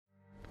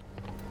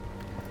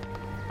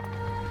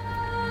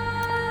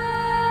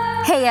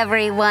Hey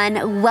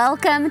everyone,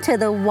 welcome to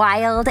the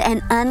Wild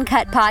and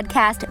Uncut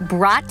podcast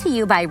brought to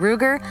you by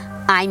Ruger.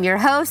 I'm your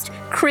host,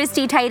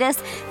 Christy Titus.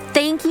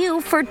 Thank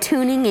you for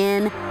tuning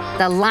in.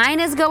 The line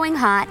is going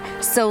hot,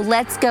 so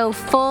let's go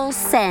full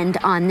send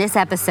on this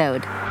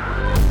episode.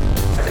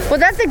 Well,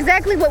 that's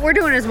exactly what we're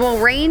doing is we'll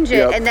range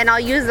it and then I'll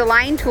use the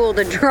line tool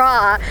to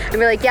draw and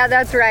be like, yeah,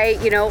 that's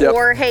right,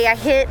 or hey, I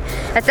hit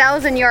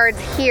 1,000 yards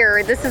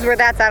here. This is where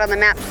that's at on the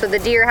map, so the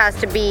deer has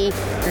to be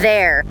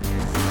there.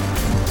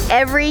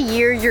 Every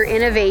year, your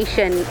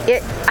innovation,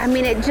 it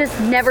just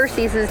never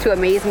ceases to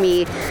amaze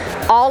me.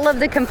 All of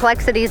the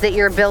complexities that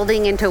you're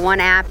building into one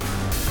app.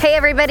 Hey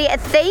everybody,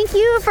 thank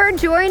you for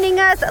joining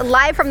us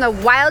live from the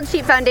Wild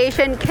Sheep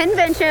Foundation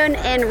Convention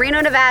in Reno,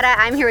 Nevada.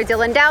 I'm here with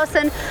Dylan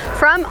Dowson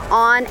from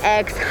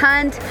onX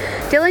Hunt.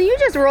 Dylan, you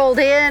just rolled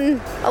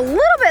in a little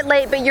bit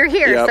late, but you're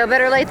here, so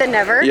better late than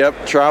never.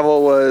 Yep,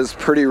 travel was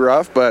pretty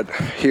rough, but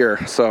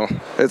here, so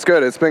it's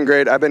good. It's been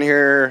great. I've been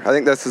here, I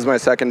think this is my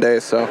second day,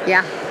 so.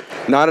 Yeah.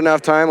 Not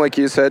enough time, like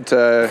you said,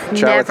 to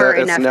chat with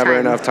it. It's never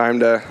enough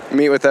time to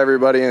meet with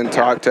everybody and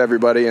talk to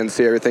everybody and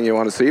see everything you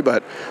want to see,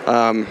 but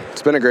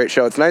it's been a great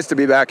show. It's nice to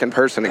be back in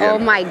person again. Oh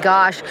my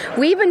gosh.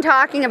 We've been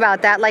talking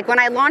about that. Like when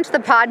I launched the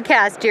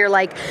podcast, you're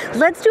like,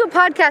 let's do a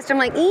podcast. I'm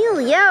like,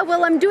 yeah,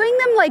 well, I'm doing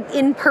them like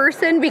in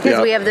person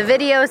because we have the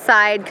video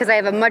side, because I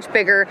have a much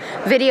bigger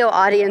video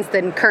audience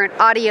than current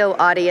audio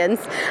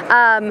audience.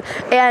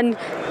 And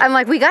I'm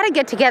like, we got to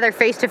get together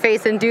face to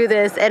face and do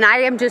this. And I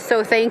am just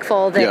so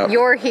thankful that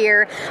you're here.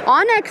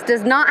 onX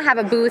does not have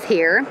a booth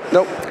here.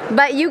 Nope.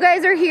 But you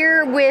guys are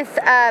here with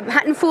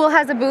Hunt and Fool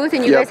has a booth,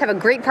 and you guys have a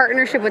great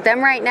partnership with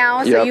them right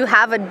now. So you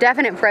have a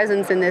definite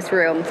presence in this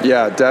room.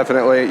 Yeah,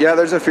 definitely. Yeah,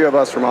 there's a few of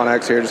us from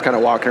onX here just kind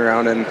of walking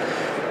around and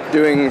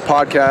doing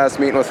podcasts,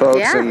 meeting with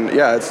folks, and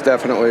it's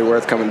definitely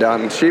worth coming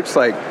down. Sheep's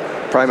like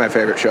probably my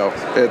favorite show.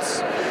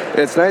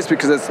 It's nice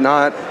because it's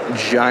not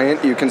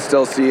giant. You can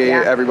still see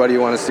everybody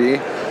you want to see,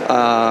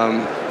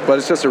 but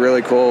it's just a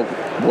really cool,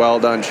 well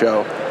done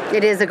show.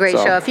 It is a great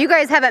show. If you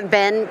guys haven't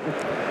been,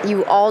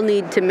 you all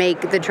need to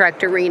make the trek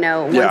to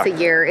Reno once a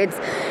year.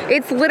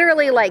 It's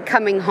literally like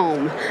coming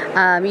home.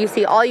 You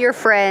see all your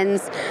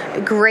friends,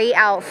 great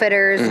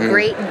outfitters,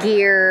 great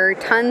gear,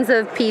 tons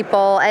of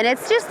people, and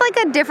it's just like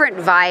a different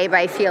vibe,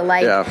 I feel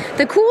like.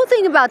 The cool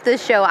thing about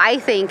this show, I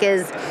think,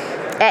 is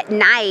at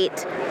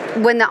night,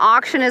 when the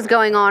auction is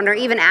going on, or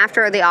even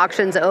after the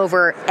auction's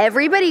over,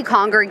 everybody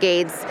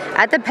congregates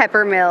at the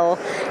pepper mill,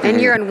 and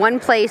you're in one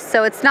place.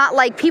 So it's not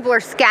like people are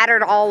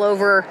scattered all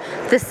over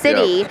the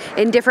city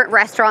in different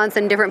restaurants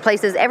and different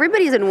places.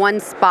 Everybody's in one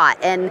spot,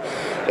 and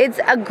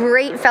it's a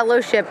great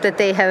fellowship that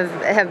they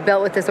have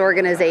built with this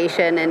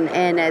organization,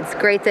 and it's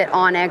great that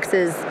onX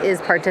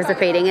is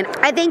participating. And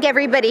I think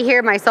everybody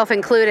here, myself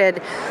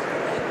included,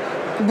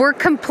 we're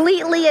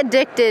completely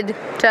addicted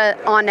to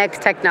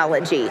onX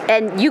technology.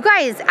 And you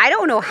guys, I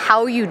don't know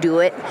how you do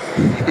it,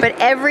 but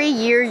every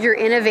year your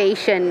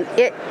innovation,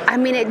 it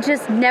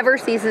just never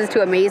ceases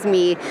to amaze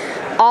me.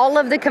 All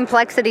of the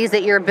complexities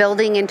that you're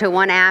building into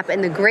one app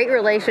and the great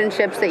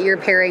relationships that you're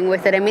pairing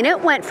with it. I mean, it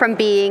went from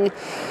being,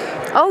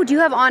 oh, do you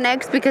have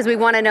onX because we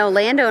want to know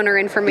landowner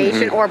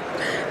information or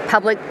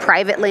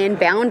public-private land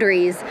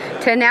boundaries,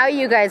 to now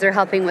you guys are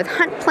helping with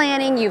hunt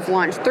planning. You've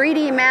launched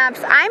 3D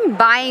maps. I'm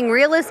buying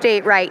real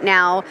estate right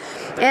now,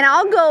 and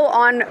I'll go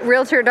on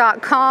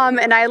Realtor.com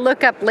and I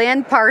look up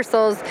land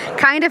parcels,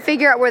 kind of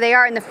figure out where they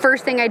are, and the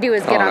first thing I do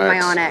is get on my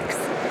onX.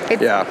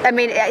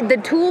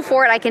 The tool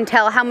for it, I can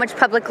tell how much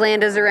public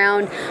land is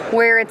around,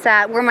 where it's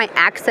at, where my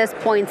access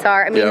points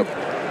are.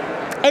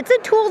 It's a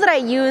tool that I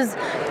use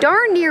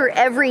darn near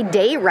every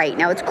day right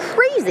now. It's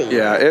crazy.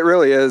 Yeah, it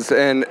really is.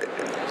 And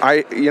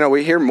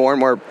we hear more and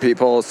more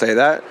people say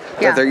that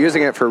they're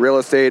using it for real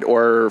estate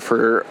or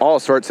for all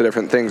sorts of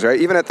different things, right?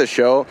 Even at the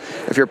show,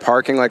 if you're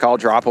parking, like I'll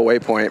drop a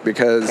waypoint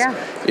because,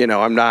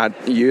 I'm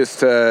not used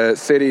to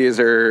cities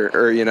or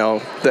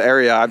the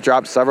area. I've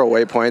dropped several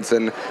waypoints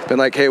and been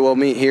like, hey, we'll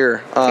meet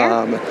here.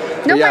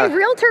 My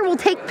realtor will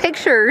take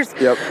pictures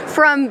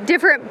from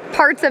different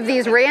parts of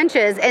these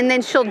ranches, and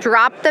then she'll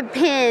drop the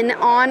pin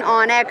on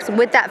onX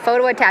with that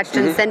photo attached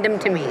and send them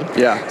to me.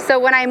 Yeah. So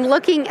when I'm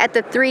looking at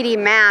the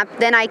 3D map,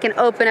 then I can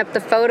open up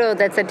the photo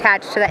that's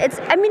attached to that.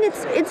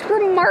 It's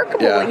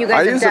remarkable what you guys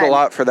have done. I use it a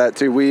lot for that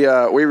too. We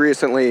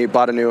recently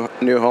bought a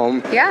new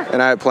home. Yeah.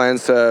 And I have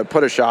plans to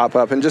put a shop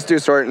up and just do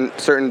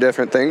certain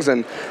different things.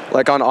 And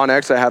like on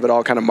onX, I have it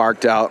all kind of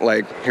marked out.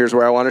 Like, here's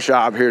where I want to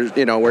shop. Here's,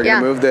 we're going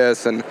to move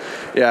this. And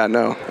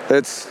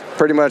it's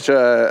pretty much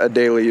a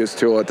daily use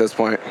tool at this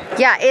point.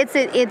 Yeah, it's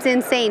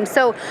insane.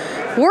 So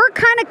we're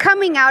kind of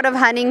coming out of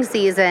hunting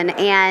season,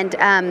 and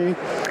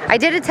I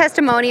did a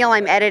testimonial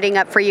I'm editing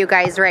up for you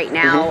guys right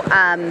now.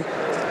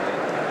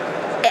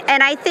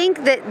 And I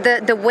think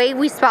that the way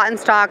we spot and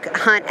stalk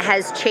hunt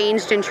has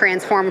changed and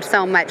transformed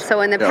so much.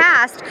 So in the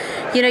past,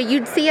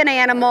 you'd see an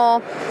animal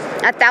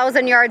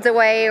 1,000 yards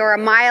away or a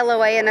mile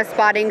away in a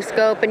spotting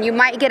scope, and you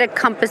might get a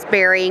compass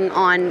bearing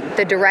on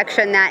the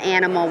direction that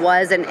animal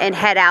was and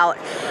head out.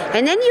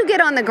 And then you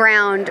get on the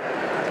ground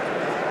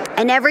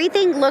And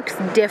everything looks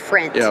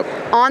different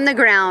on the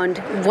ground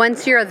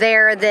once you're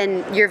there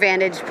than your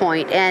vantage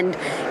point. And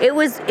it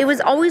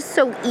was always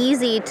so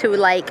easy to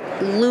like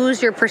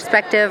lose your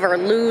perspective or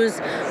lose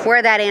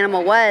where that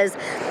animal was.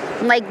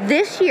 Like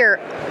this year,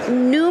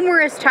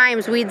 numerous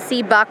times we'd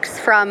see bucks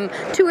from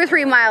 2 or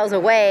 3 miles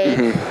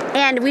away,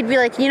 and we'd be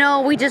like,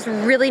 we just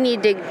really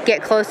need to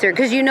get closer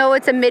because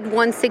it's a mid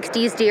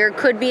 160s deer,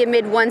 could be a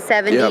mid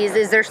 170s.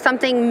 Is there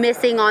something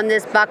missing on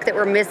this buck that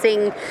we're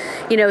missing?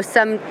 You're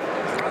so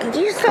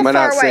Am I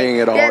far not away. seeing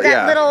it all?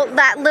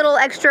 That little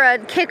extra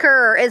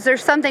kicker. Is there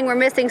something we're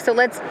missing? So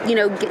let's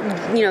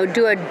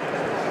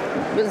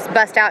let's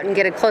bust out and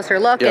get a closer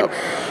look.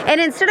 And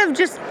instead of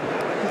just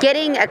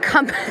getting a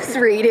compass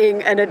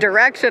reading and a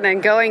direction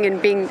and going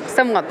and being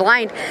somewhat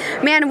blind,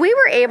 man, we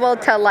were able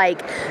to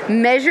like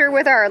measure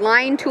with our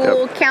line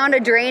tool, count a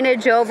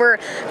drainage over,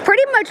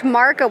 pretty much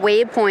mark a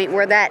waypoint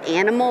where that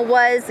animal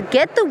was,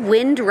 get the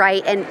wind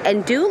right,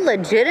 and do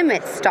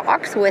legitimate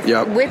stalks with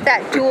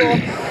that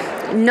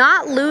tool,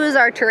 not lose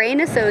our terrain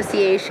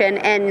association.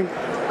 And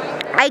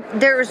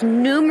there's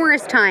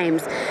numerous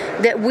times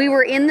that we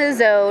were in the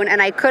zone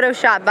and I could have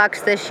shot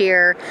bucks this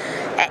year,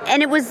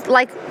 and it was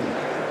like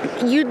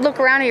you'd look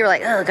around and you're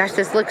like, oh gosh,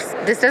 this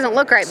doesn't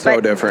look right. So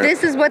but different.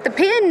 This is what the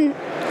pin,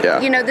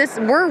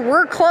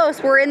 we're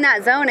close, we're in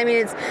that zone. I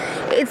mean,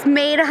 it's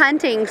made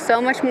hunting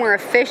so much more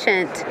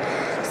efficient,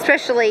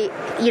 especially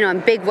in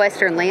big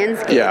western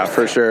landscapes. Yeah,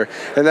 for sure.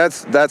 And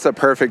that's a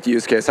perfect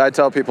use case. I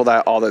tell people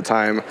that all the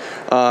time,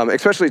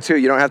 especially too,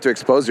 you don't have to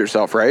expose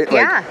yourself, right?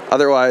 Yeah. Like,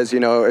 otherwise,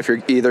 if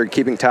you're either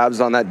keeping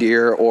tabs on that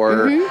deer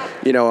or,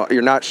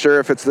 you're not sure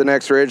if it's the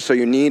next ridge, so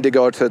you need to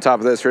go to the top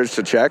of this ridge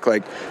to check,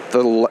 like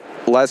the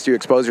less you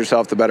expose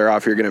yourself, the better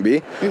off you're going to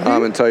be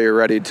until you're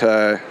ready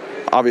to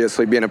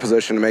obviously be in a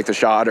position to make the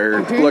shot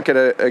or look at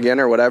it again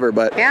or whatever.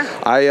 But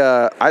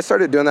I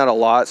started doing that a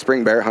lot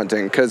spring bear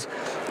hunting because,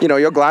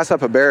 you'll glass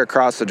up a bear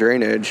across the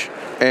drainage,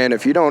 and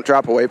if you don't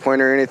drop a waypoint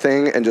or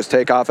anything and just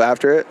take off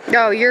after it,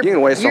 you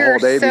can waste the whole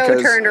day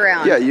because turned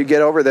around. Yeah, you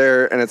get over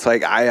there and it's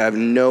like I have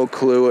no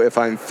clue if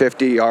I'm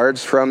 50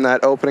 yards from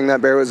that opening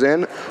that bear was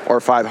in or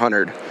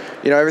 500.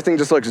 Everything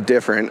just looks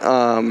different.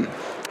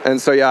 And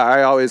so,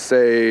 I always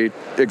say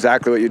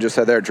exactly what you just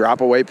said there.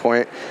 Drop a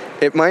waypoint.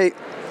 It might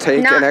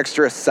take an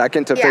extra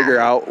second to figure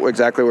out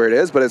exactly where it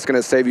is, but it's going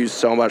to save you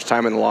so much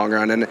time in the long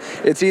run. And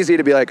it's easy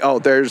to be like, oh,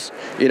 there's,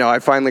 I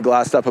finally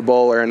glassed up a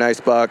bull or a nice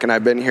buck, and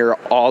I've been here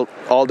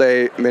all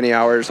day, many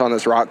hours on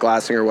this rock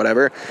glassing or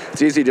whatever.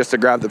 It's easy just to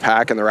grab the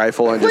pack and the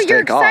rifle and just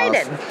take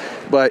off.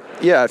 But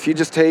if you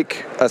just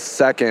take a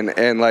second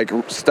and like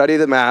study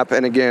the map,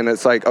 and again,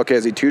 it's like, okay,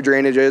 is he 2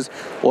 drainages?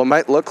 Well, it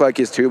might look like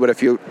he's 2, but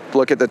if you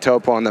look at the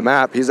topo on the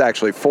map, he's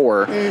actually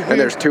 4, and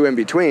there's 2 in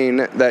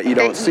between that you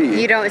don't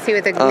see. You don't see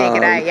with the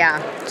naked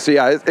eye, So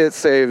it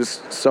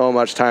saves so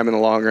much time in the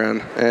long run,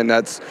 and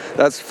that's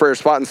for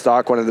spot and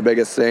stock one of the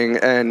biggest thing.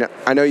 And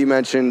I know you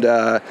mentioned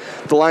the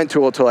line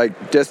tool to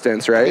like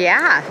distance, right?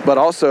 Yeah. But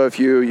also if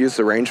you use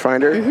the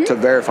rangefinder to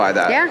verify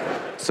that. Yeah.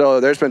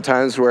 So there's been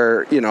times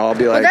where, I'll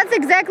be like... Well, that's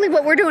exactly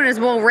what we're doing is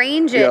we'll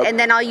range it, and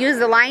then I'll use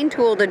the line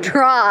tool to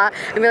draw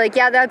and be like,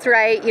 yeah, that's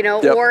right,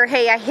 or,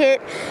 hey, I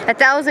hit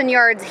 1,000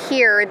 yards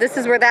here. This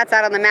is where that's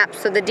at on the map,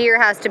 so the deer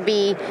has to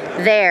be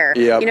there.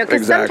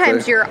 Because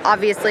sometimes you're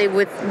obviously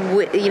with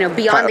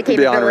beyond the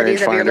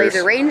capabilities of your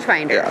laser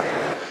rangefinder.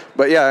 Yeah.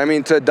 But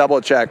to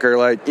double check or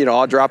like,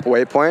 I'll drop a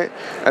waypoint,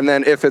 and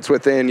then if it's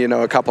within,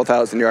 a couple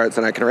thousand yards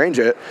and I can range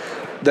it,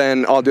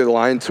 then I'll do the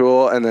line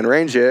tool and then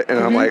range it. And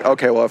I'm like,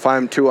 okay, well, if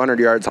I'm 200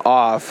 yards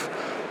off,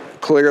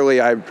 clearly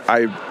I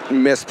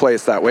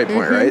misplaced that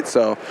waypoint, right?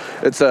 So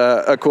it's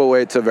a cool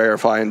way to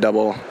verify and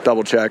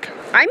double check.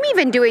 I'm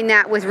even doing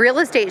that with real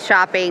estate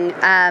shopping.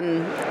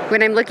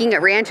 When I'm looking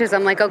at ranches,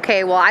 I'm like,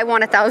 okay, well, I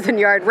want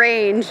 1,000-yard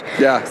range.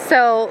 Yeah.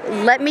 So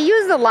let me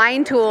use the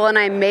line tool, and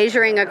I'm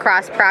measuring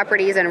across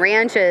properties and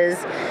ranches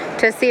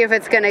to see if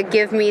it's going to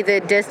give me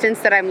the distance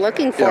that I'm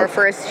looking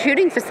for a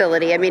shooting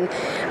facility. I mean,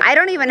 I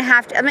don't even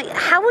have to.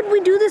 How would we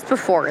do this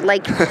before?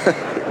 Like,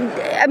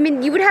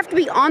 you would have to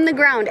be on the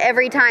ground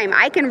every time.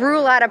 I can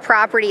rule out a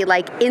property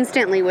like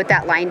instantly with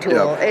that line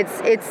tool.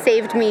 It's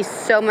saved me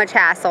so much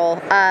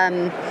hassle.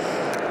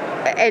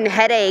 And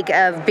headache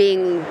of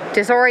being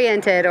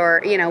disoriented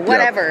or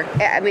whatever.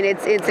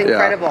 It's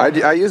incredible.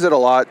 I use it a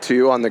lot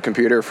too on the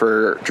computer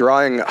for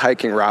drawing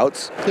hiking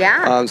routes.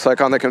 So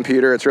like on the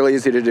computer, it's really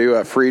easy to do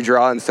a free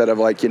draw instead of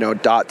like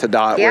dot to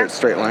dot where it's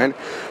straight line.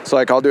 So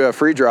like I'll do a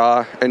free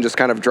draw and just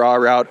kind of draw a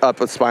route up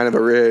the spine of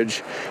a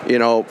ridge,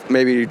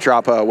 maybe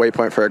drop a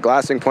waypoint for a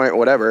glassing point,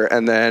 whatever,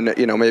 and then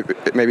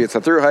maybe it's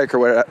a through hike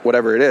or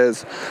whatever it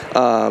is.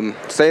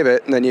 Save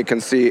it, and then you can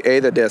see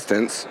the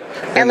distance,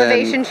 and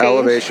elevation then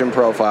elevation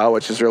profile,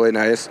 which is really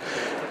nice.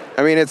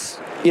 It's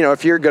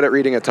if you're good at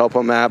reading a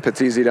topo map,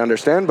 it's easy to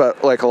understand,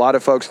 but like a lot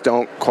of folks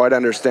don't quite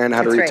understand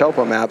how to read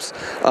topo maps.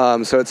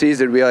 So it's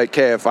easy to be like,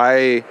 okay, if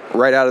I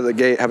right out of the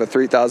gate have a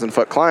 3,000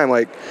 foot climb,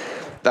 like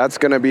that's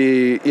going to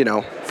be,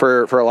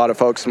 for a lot of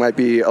folks might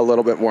be a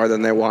little bit more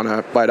than they want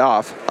to bite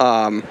off.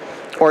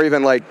 or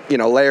even like,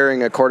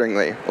 layering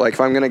accordingly. Like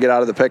if I'm going to get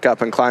out of the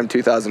pickup and climb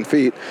 2,000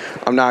 feet,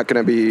 I'm not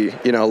going to be,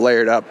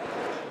 layered up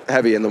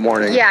heavy in the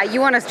morning. Yeah,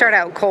 you want to start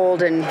out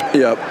cold and...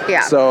 Yep.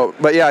 Yeah. So,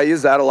 but yeah, I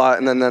use that a lot.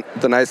 And then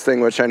the nice thing,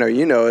 which I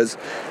know is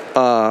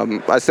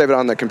I save it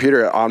on the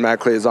computer. It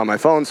automatically is on my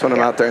phone. So when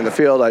I'm out there in the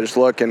field, I just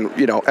look and,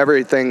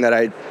 everything that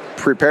I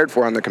prepared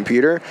for on the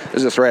computer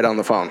is just right on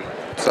the phone.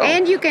 So.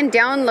 And you can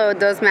download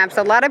those maps.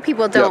 A lot of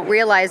people don't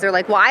realize, they're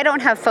like, well, I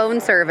don't have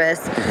phone service,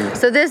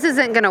 so this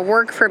isn't going to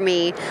work for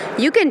me.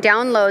 You can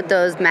download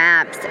those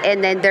maps,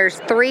 and then there's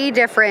 3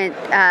 different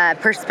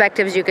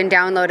perspectives you can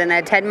download in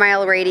a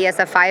 10-mile radius,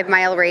 a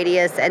 5-mile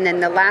radius, and then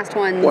the last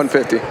one...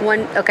 150.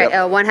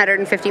 A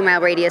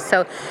 150-mile radius.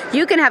 So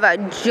you can have a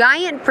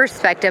giant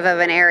perspective of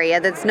an area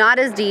that's not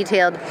as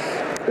detailed,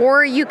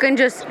 or you can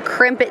just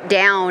crimp it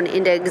down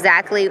into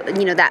exactly,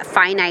 that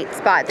finite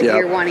spot that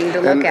you're wanting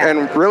to look at.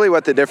 And really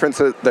what the difference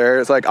is there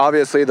is, like,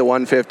 obviously the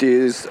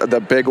 150s, the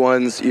big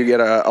ones, you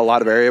get a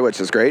lot of area, which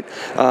is great.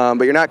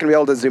 But you're not going to be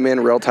able to zoom in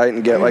real tight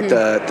and get like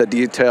the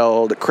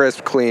detailed,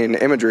 crisp, clean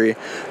imagery.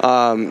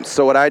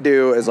 So what I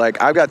do is,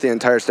 like, I've got the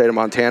entire state of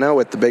Montana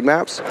with the big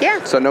maps.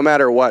 Yeah. So no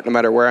matter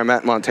where I'm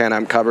at in Montana,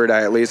 I'm covered.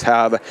 I at least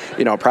have,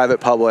 private,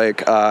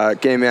 public,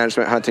 game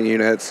management, hunting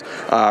units,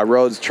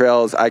 roads,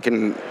 trails. I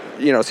can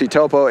see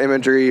topo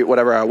imagery,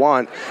 whatever I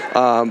want.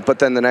 But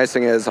then the nice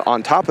thing is,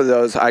 on top of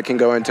those, I can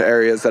go into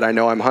areas that I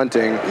know I'm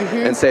hunting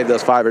and save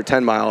those 5 or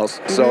 10 miles.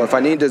 So if I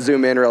need to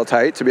zoom in real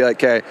tight to be like,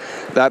 okay,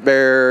 that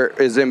bear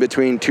is in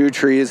between 2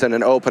 trees and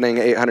an opening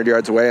 800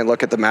 yards away, and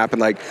look at the map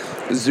and like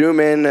zoom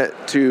in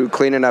to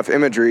clean enough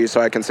imagery so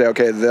I can say,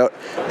 okay,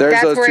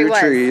 there's those 2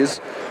 trees.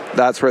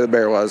 That's where the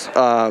bear was.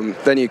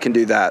 Then you can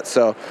do that.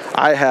 So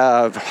I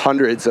have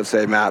hundreds of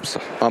saved maps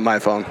on my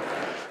phone.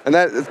 And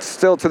that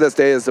still to this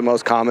day is the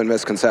most common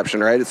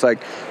misconception, right? It's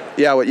like,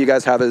 yeah, what you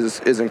guys have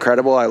is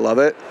incredible. I love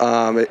it.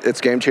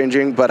 It's game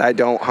changing, but I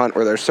don't hunt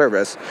where there's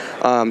service.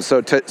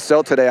 So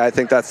still today, I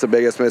think that's the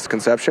biggest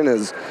misconception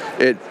is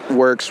it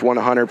works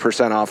 100%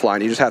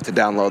 offline. You just have to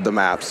download the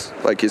maps,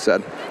 like you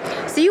said.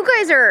 So you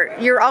guys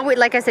you're always,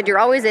 like I said, you're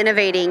always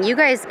innovating. You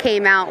guys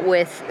came out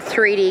with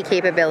 3D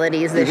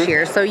capabilities this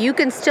year, so you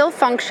can still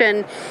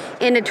function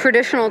in a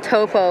traditional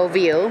topo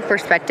view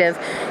perspective.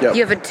 Yep.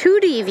 You have a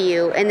 2D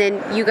view, and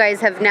then you guys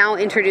have now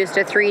introduced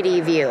a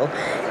 3D view.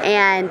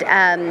 And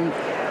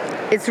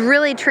it's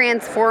really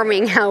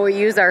transforming how we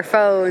use our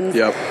phones.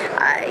 Yep.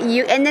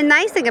 And the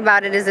nice thing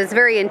about it is it's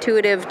very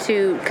intuitive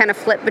to kind of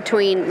flip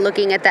between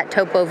looking at that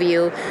topo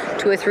view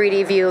to a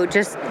 3D view,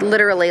 just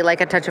literally like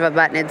a touch of a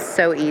button. It's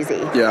so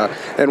easy. Yeah,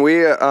 and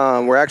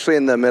we're actually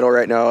in the middle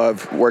right now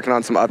of working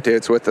on some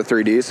updates with the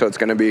 3D, so it's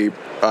going to be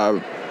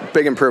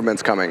big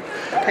improvements coming.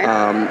 Okay.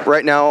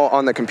 Right now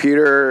on the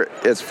computer,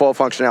 it's full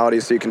functionality,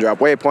 so you can drop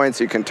waypoints,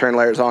 you can turn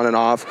layers on and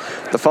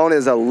off. The phone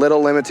is a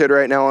little limited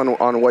right now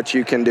on what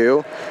you can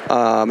do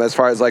as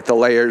far as like the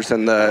layers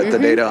and the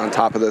data on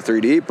top of the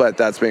 3D, but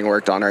that's being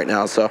worked on right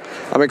now. So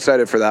I'm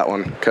excited for that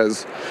one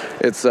because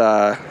it's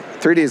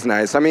 3D is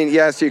nice. I mean,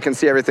 yes, you can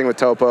see everything with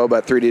topo,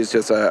 but 3D is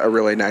just a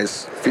really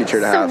nice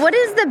feature to have. So what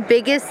is the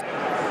biggest...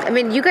 I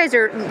mean,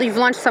 you've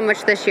launched so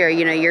much this year,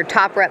 your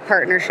Top Rep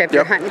partnership,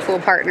 your Hunt and Fool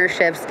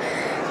partnerships.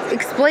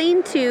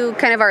 Explain to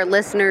kind of our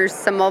listeners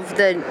some of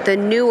the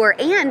newer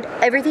and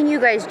everything you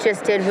guys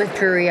just did with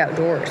Drury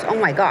Outdoors. Oh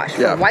my gosh,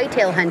 for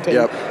whitetail hunting.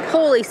 Yep.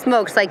 Holy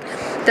smokes, like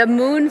the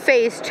moon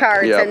phase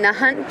charts and the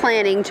hunt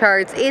planning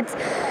charts.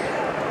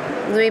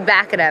 Let me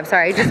back it up.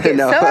 Sorry, I just get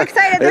so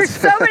excited. There's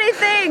so many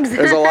things.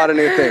 There's a lot of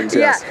new things,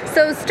 yes. Yeah,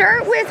 so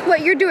start with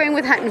what you're doing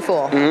with Hunt and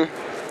Fool.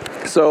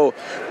 So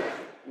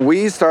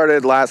we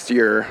started last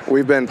year.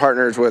 We've been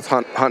partners with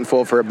Hunt and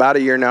Fool for about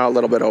a year now, a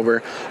little bit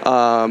over.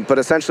 But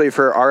essentially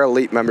for our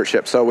elite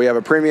membership. So we have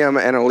a premium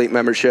and an elite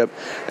membership.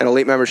 An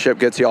elite membership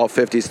gets you all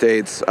 50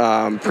 states.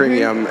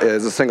 Premium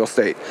is a single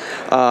state.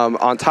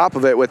 On top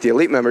of it, with the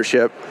elite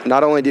membership,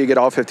 not only do you get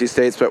all 50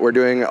 states, but we're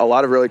doing a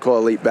lot of really cool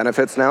elite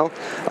benefits now.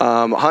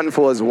 Hunt and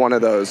Fool is one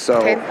of those. So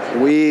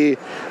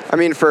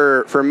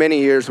for many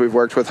years we've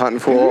worked with Hunt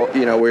and Fool.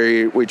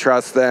 We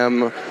trust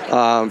them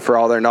for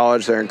all their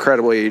knowledge. They're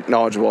incredibly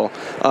knowledgeable.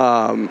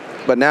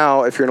 But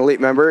now, if you're an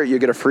elite member, you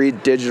get a free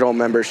digital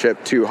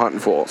membership to Hunt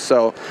and Fool.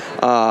 So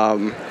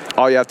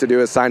all you have to do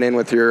is sign in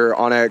with your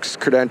onX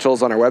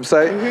credentials on our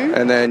website,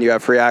 and then you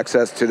have free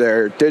access to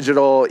their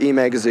digital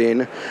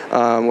e-magazine,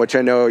 which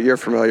I know you're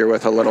familiar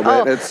with a little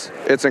bit.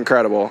 It's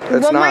incredible.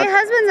 My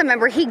husband's a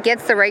member. He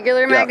gets the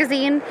regular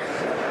magazine.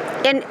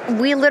 And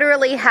we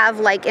literally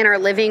have, like, in our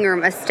living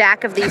room, a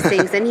stack of these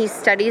things, and he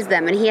studies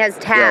them, and he has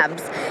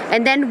tabs.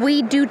 And then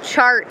we do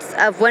charts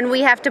of when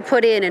we have to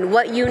put in and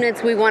what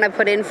units we want to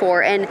put in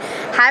for. And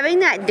having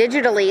that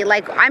digitally,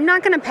 like, I'm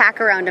not going to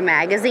pack around a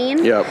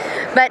magazine.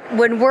 But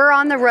when we're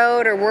on the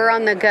road or we're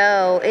on the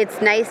go,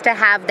 it's nice to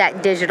have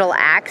that digital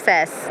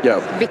access.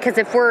 Because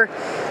if we're...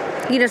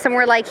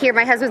 somewhere like here,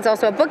 my husband's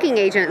also a booking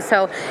agent,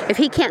 so if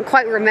he can't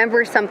quite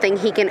remember something,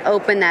 he can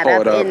open that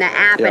up in the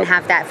app and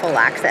have that full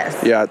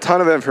access. Yeah, a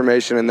ton of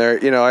information in there.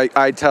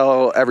 I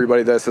tell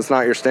everybody this, it's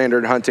not your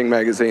standard hunting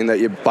magazine that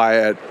you buy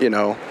at,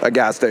 a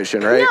gas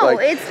station, right? No,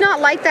 it's not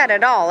like that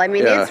at all. I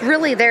mean, it's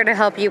really there to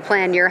help you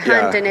plan your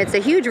hunt, and it's a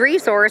huge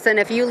resource, and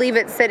if you leave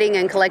it sitting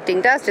and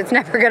collecting dust, it's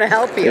never going to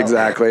help you.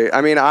 Exactly.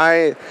 I mean,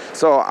 I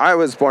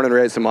was born and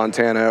raised in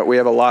Montana. We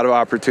have a lot of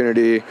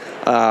opportunity.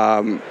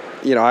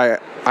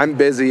 I'm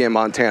busy in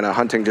Montana,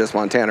 hunting just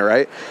Montana,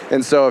 right?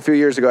 And so a few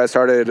years ago, I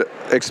started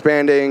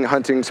expanding,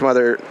 hunting some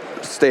other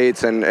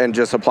states and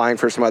just applying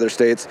for some other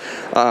states.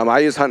 I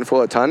use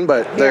Huntful a ton,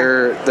 but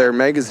their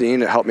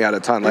magazine helped me out a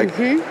ton. Like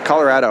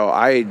Colorado,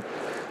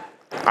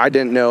 I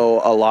didn't know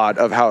a lot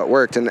of how it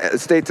worked, and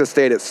state to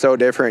state, it's so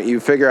different.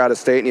 You figure out a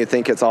state and you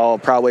think it's all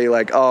probably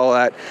like,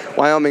 that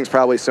Wyoming's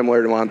probably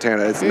similar to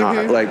Montana. It's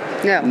not.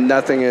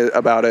 Nothing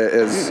about it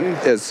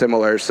is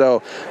similar.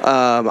 So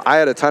I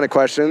had a ton of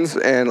questions,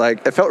 and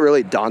it felt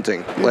really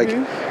daunting.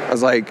 I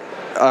was like,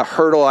 a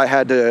hurdle I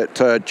had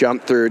to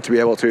jump through to be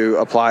able to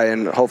apply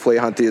and hopefully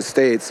hunt these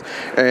states.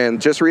 And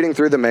just reading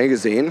through the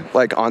magazine,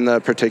 on the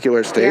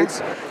particular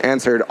states,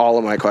 answered all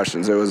of my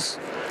questions. It was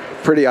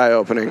pretty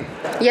eye-opening.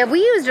 Yeah,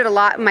 we used it a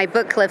lot in my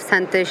Book Cliffs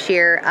hunt this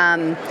year,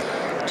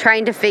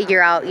 trying to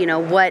figure out,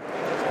 what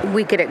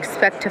we could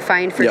expect to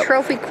find for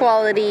trophy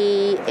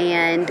quality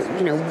and,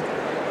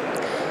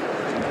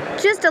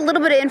 just a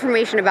little bit of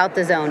information about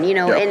the zone,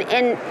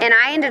 and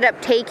I ended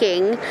up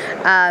taking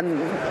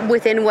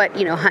within what,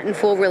 Hunt and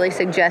Fool really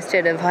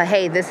suggested of,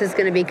 hey, this is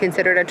going to be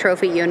considered a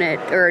trophy unit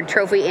or a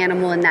trophy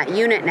animal in that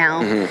unit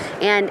now.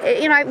 And,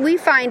 we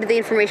find the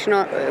information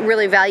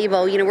really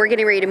valuable. We're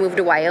getting ready to move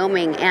to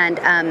Wyoming,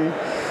 and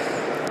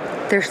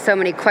there's so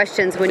many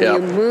questions when you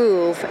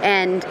move,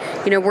 and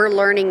we're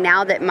learning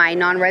now that my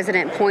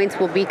non-resident points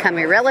will become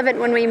irrelevant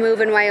when we move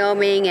in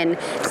Wyoming, and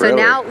so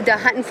now the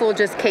Hunt and Fool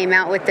just came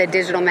out with the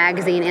digital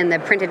magazine and the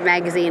printed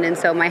magazine, and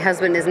so my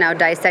husband is now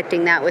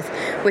dissecting that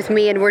with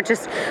me, and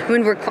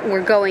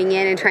we're going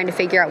in and trying to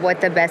figure out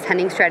what the best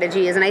hunting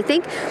strategy is. And I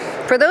think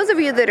for those of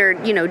you that are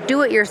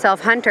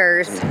do-it-yourself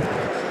hunters,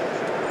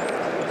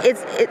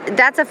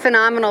 that's a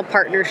phenomenal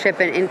partnership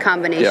and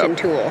combination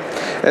tool.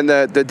 And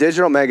the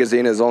digital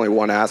magazine is only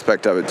one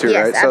aspect of it too,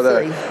 right?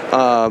 Absolutely.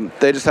 So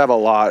they just have a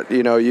lot.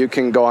 You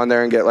can go on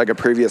there and get a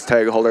previous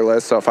tag holder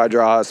list. So if I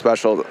draw a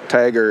special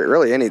tag or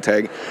really any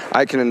tag,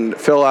 I can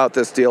fill out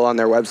this deal on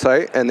their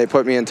website, and they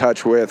put me in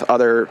touch with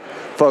other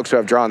folks who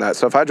have drawn that.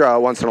 So if I draw a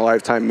once in a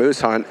lifetime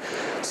moose hunt,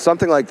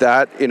 something like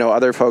that,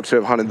 other folks who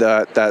have hunted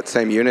that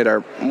same unit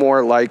are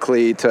more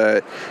likely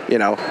to,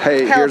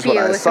 hey, here's what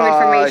I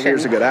saw,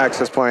 here's a good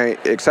access point,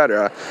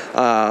 etc.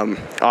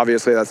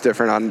 Obviously, that's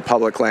different on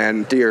public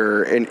land,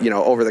 deer, and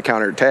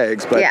over-the-counter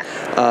tags. But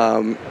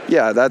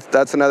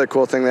that's another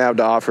cool thing they have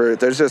to offer.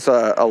 There's just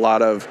a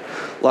lot of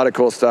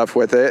cool stuff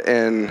with it,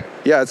 and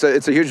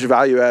it's a huge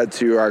value add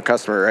to our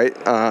customer, right?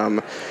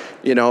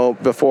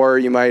 Before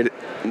you might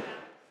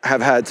have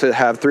had to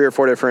have 3 or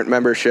 4 different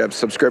membership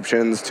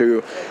subscriptions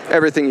to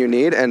everything you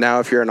need, and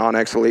now if you're an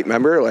onX Elite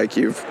member,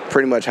 you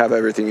pretty much have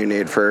everything you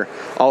need for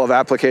all of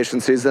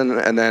application season,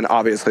 and then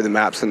obviously the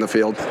maps in the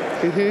field.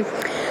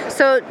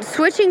 So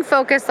switching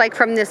focus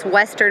from this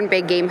western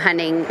big game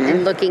hunting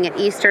and looking at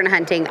eastern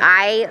hunting,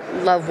 I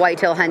love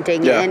whitetail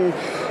hunting, and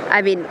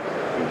I mean,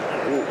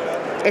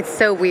 it's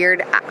so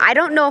weird. I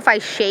don't know if I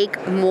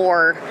shake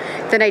more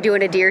than I do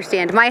in a deer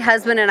stand. My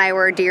husband and I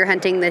were deer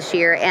hunting this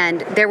year,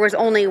 and there was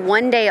only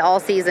one day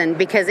all season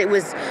because it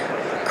was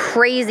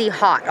crazy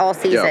hot all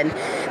season.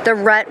 The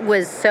rut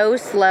was so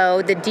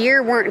slow. The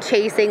deer weren't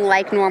chasing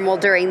like normal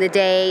during the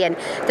day, and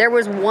there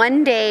was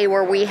one day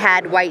where we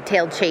had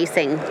whitetail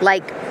chasing,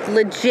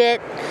 legit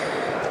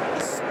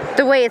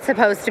the way it's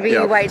supposed to be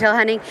whitetail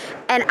hunting,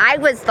 and I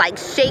was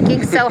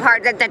shaking so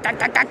hard, and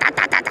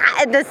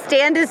the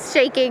stand is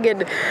shaking,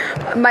 and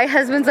my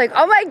husband's like,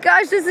 oh my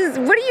gosh,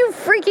 what are you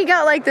freaking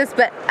out like this?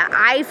 But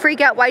I freak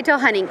out whitetail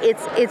hunting.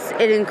 It's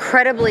an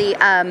incredibly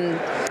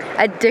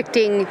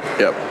addicting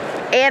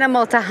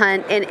animal to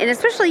hunt, and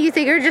especially you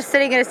think you're just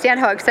sitting in a stand,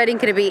 how exciting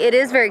can it be? It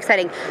is very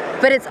exciting,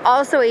 but it's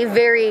also a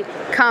very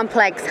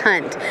complex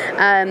hunt.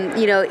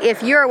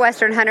 If you're a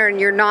western hunter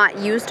and you're not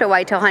used to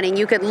whitetail hunting,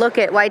 you could look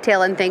at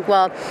whitetail and think,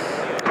 well,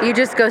 you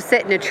just go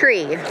sit in a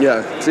tree.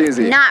 Yeah, it's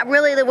easy. Not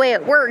really the way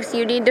it works.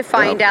 You need to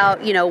find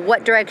out,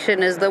 what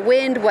direction is the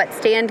wind, what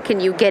stand can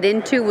you get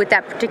into with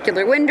that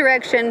particular wind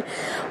direction,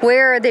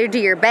 where are the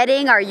deer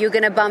bedding? Are you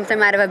going to bump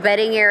them out of a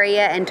bedding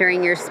area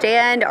entering your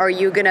stand? Are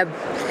you going to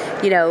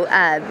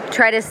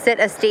try to sit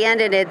a stand,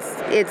 and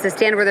it's a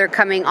stand where they're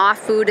coming off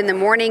food in the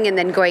morning and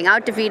then going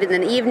out to feed in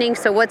the evening?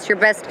 So what's your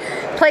best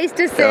place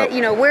to sit?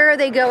 Where are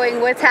they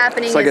going? What's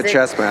happening? It's like a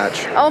chess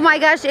match. Oh my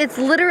gosh, it's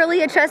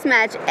literally a chess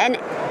match. And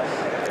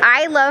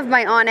I love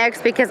my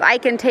onX because I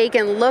can take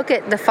and look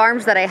at the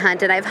farms that I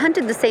hunt, and I've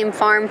hunted the same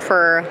farm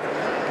for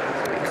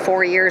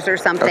 4 years or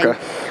something.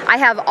 I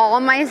have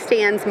all my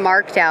stands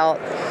marked out.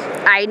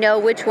 I know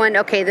which one,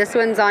 this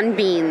one's on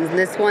beans,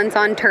 this one's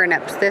on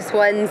turnips, this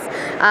one's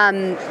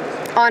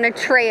on a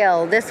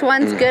trail. This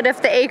one's good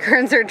if the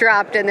acorns are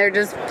dropped and they're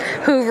just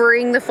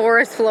hoovering the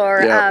forest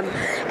floor. Yep.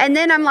 And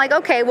then I'm like,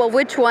 okay, well,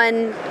 which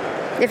one,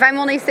 if I'm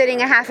only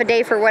sitting a half a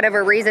day for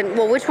whatever reason,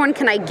 well, which one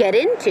can I get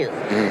into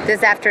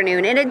this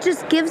afternoon? And it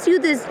just gives you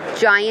this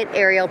giant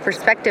aerial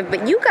perspective.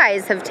 But you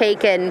guys have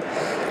taken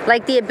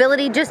like the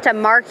ability just to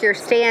mark your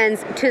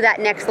stands to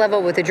that next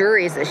level with the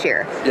Drurys this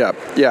year. Yeah,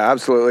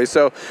 absolutely.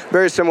 So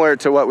very similar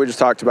to what we just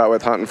talked about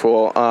with Hunt and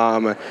Fool.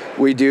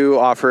 We do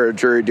offer a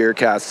Drury deer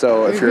cast.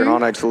 So if you're an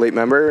onX Elite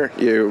member,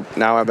 you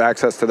now have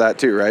access to that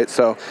too, right?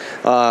 So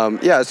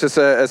it's just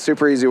a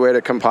super easy way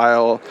to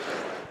compile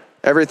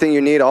everything you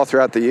need all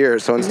throughout the year.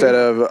 So instead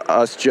of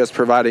us just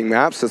providing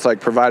maps, it's like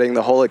providing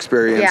the whole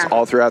experience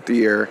all throughout the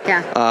year,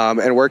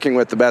 and working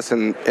with the best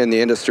in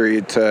the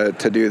industry to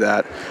do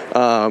that.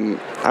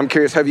 I'm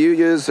curious, have you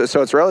used,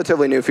 so it's a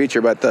relatively new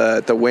feature, but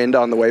the wind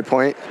on the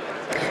waypoint?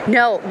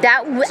 No,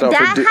 that for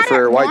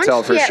hadn't whitetail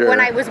launched for yet sure. when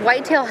I was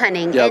whitetail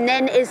hunting. And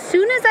then as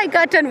soon as I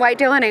got done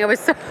whitetail hunting, I was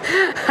so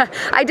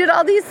I did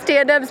all these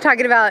stand-ups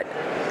talking about,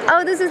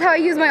 oh, this is how I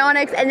use my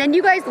onX, and then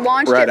you guys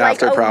launched right it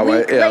like a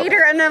week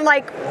later, and I'm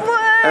like,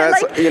 what? And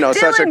that's, like,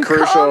 such a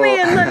crucial. Call me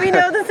and let me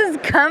know this is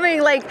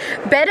coming. Like,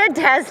 beta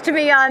test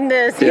me on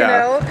this, you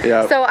know.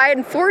 Yeah. So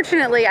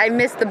unfortunately I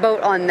missed the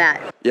boat on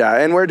that. Yeah,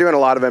 and we're doing a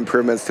lot of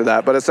improvements to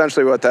that. But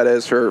essentially what that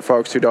is for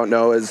folks who don't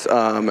know is,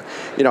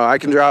 I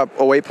can drop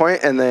a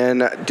waypoint and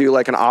then do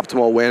like an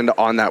optimal wind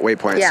on that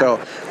waypoint. Yeah. So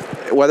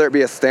whether it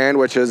be a stand,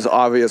 which is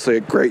obviously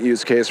a great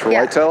use case for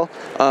whitetail.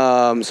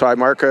 So I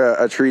mark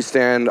a tree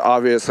stand.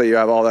 Obviously you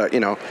have all that,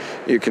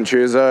 you can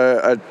choose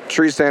a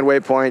tree stand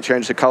waypoint,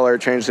 change the color,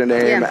 change the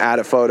name, add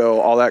a photo,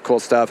 all that cool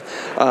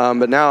stuff.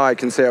 But now I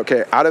can say,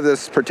 okay, out of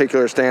this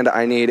particular stand,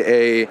 I need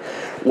a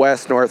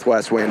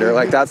west-northwest wind, or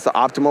like that's the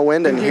optimal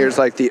wind, and here's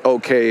like the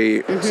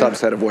okay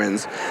subset of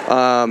winds.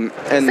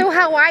 And so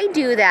how I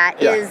do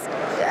that is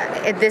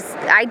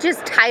I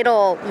just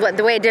title,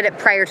 the way I did it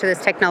prior to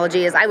this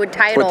technology is I would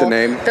title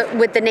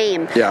with the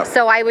name. Yeah.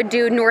 So I would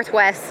do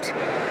northwest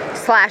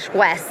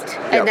 /west,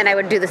 and then I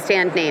would do the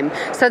stand name.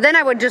 So then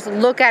I would just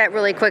look at it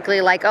really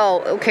quickly, like,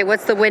 oh, okay,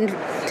 what's the wind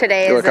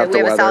today? We have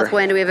a south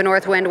wind, we have a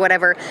north wind,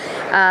 whatever.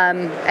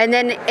 And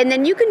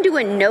then you can do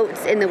a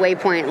notes in the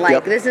waypoint,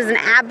 like this is an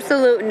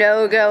absolute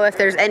no-go if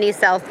there's any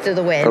south to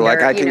the wind. Or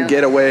like I can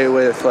get away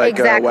with like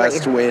a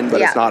west wind,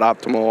 but it's not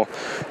optimal.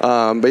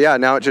 But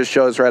now it just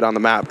shows right on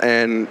the map.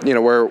 And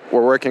we're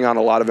working on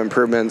a lot of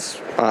improvements,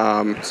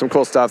 some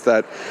cool stuff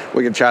that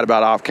we can chat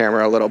about off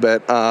camera a little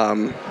bit,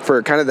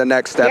 for kind of the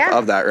next step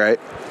of that, right?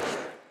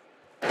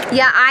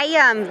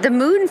 Yeah, the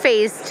moon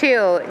phase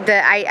too.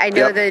 I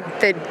know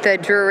the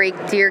Drury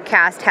deer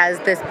cast has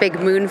this big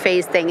moon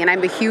phase thing, and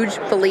I'm a huge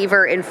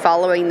believer in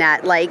following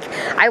that. Like,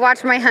 I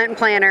watch my hunt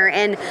planner,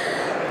 and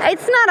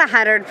it's not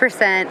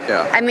 100%.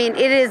 Yeah. I mean,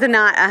 it is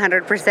not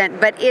 100%,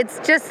 but it's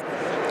just,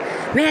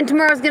 man,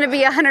 tomorrow's going to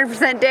be a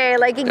 100% day.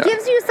 Like, it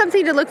gives you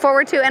something to look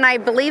forward to, and I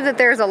believe that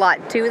there's a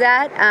lot to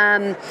that.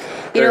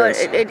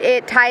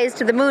 It ties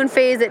to the moon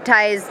phase, it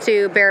ties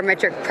to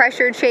barometric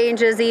pressure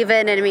changes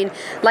even, and I mean,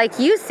 like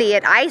you see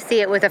it, I see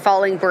it with a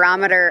falling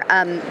barometer,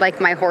 like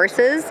my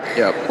horses.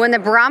 Yep. When the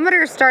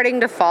barometer is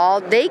starting to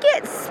fall, they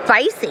get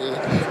spicy,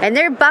 and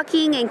they're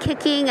bucking and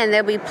kicking, and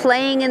they'll be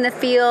playing in the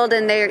field,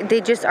 and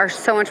they just are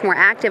so much more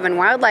active, and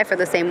wildlife are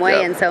the same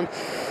way, and so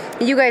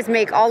you guys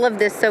make all of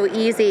this so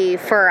easy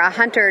for a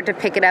hunter to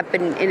pick it up,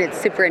 and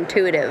it's super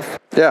intuitive.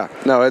 Yeah,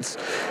 no, it's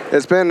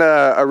been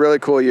a really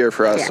cool year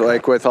for us,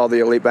 like with all the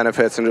elite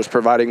benefits and just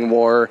providing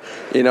more,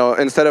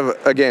 instead of,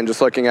 again, just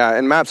looking at,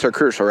 and maps are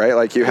crucial, right?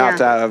 Like you have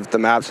to have the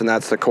maps, and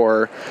that's the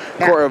core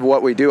of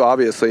what we do,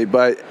 obviously,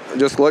 but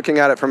just looking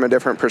at it from a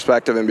different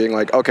perspective and being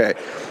like, okay,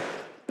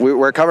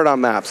 we're covered on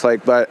maps,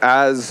 like, but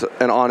as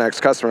an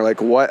onX customer,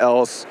 like what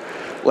else?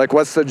 Like,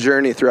 what's the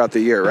journey throughout the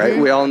year, right?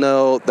 We all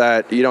know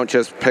that you don't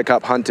just pick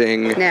up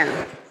hunting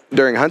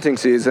during hunting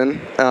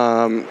season,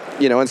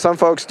 and some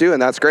folks do,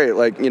 and that's great.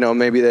 Like,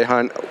 maybe they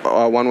hunt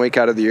 1 week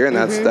out of the year, and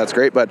that's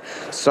great, but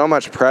so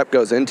much prep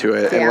goes into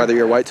it, and whether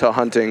you're whitetail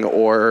hunting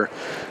or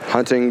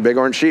hunting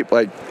bighorn sheep,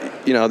 like,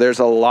 there's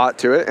a lot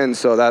to it, and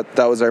so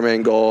that was our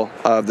main goal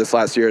of this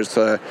last year, is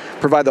to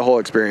provide the whole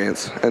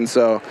experience. And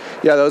so,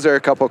 those are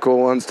a couple cool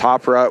ones.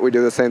 Top Rut, we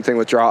do the same thing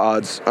with draw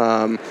odds,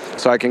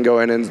 so I can go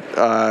in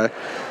and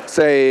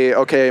say,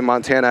 okay,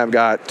 Montana, I've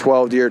got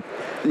 12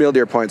 mule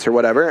deer points or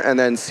whatever, and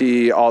then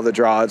see all the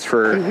draw odds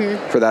for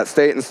that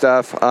state and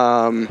stuff.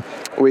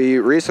 We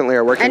recently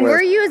are working with... And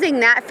we're using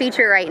that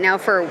feature right now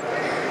for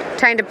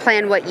trying to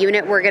plan what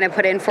unit we're going to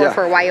put in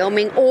for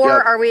Wyoming,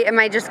 or am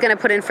I just going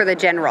to put in for the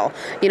general?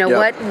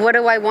 What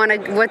do I want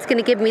to, what's going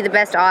to give me the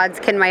best odds?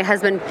 Can my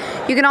husband,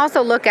 you can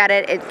also look at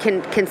it,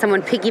 can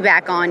someone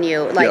piggyback on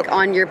you, like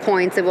on your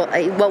points?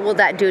 What will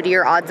that do to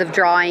your odds of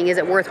drawing? Is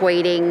it worth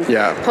waiting?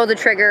 Pull the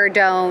trigger,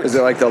 don't. Is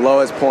it like the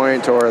lowest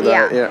point or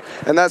the,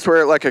 and that's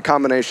where like a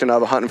combination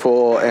of a Hunt and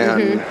Fool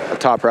and a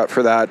Top Rut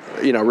for that,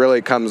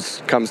 really comes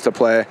to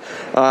play.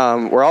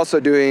 We're also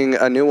doing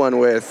a new one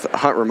with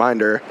Hunt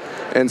Reminder.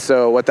 And so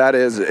so what that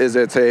is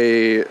it's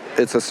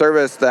a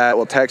service that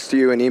will text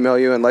you and email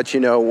you and let you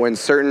know when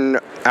certain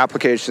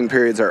application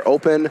periods are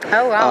open.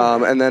 Oh,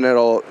 wow. And then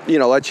it'll,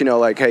 let you know,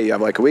 like, hey, you have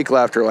like a week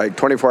left or like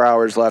 24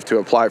 hours left to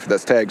apply for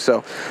this tag.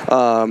 So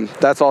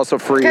that's also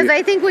free. Because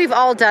I think we've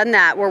all done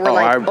that where we're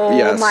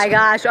yes. my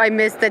gosh, I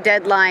missed the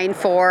deadline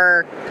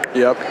for...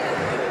 Yep.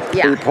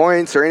 Yeah. 3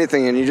 points or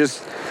anything, and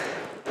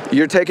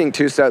you're taking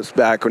 2 steps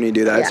back when you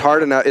do that. Yeah. It's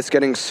hard enough. It's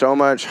getting so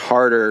much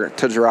harder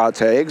to draw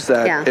tags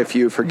that if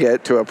you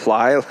forget to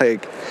apply,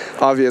 like,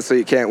 obviously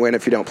you can't win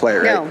if you don't play,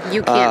 right? No,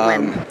 you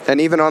can't win.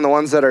 And even on the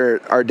ones that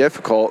are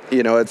difficult,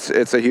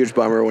 it's a huge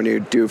bummer when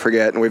you do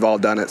forget, and we've all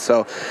done it.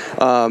 So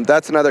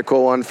that's another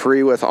cool one,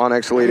 free with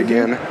Onyx Elite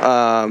again.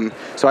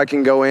 So I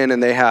can go in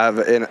and they have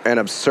an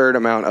absurd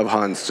amount of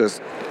hunts,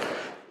 just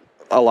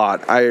a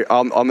lot.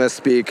 I'll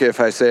misspeak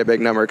if I say a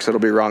big number because it'll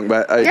be wrong,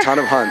 but a ton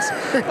of hunts.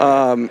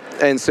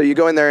 And so you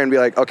go in there and be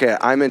like, okay,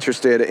 I'm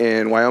interested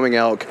in Wyoming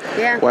elk,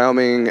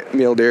 Wyoming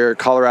mule deer,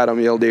 Colorado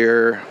mule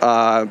deer,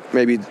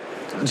 maybe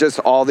just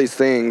all these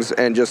things,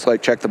 and just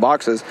like check the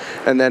boxes,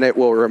 and then it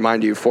will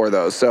remind you for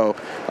those. So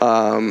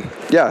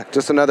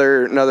just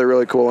another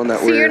really cool one that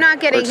so you're not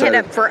getting hit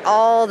up for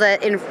all of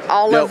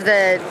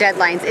the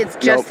deadlines. It's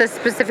just the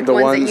specific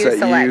ones that you select.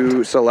 The ones that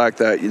you select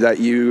that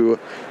you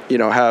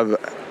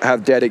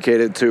have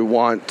dedicated to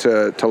want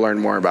to learn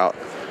more about.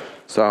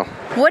 So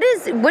what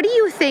do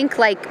you think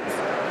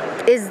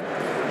is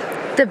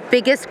the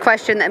biggest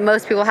question that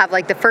most people have,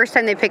 like the first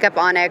time they pick up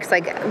Onyx?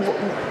 Like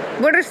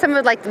what are some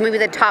of maybe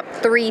the top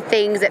 3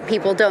 things that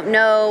people don't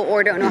know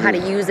or don't know how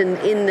to use in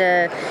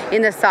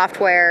the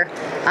software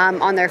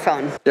on their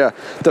phone? Yeah,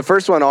 the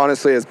first one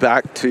honestly is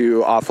back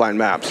to offline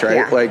maps, right?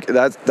 Yeah. Like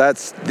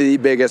that's the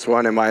biggest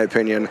one in my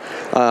opinion.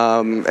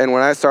 And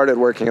when I started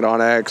working at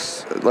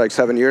Onyx like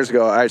 7 years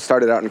ago, I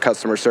started out in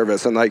customer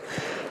service, and like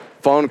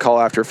phone call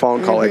after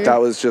phone call, like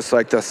that was just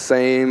like the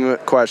same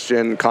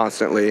question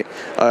constantly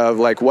of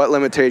like, what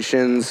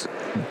limitations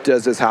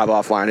does this have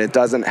offline? It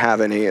doesn't have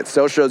any. It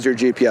still shows your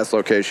GPS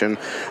location,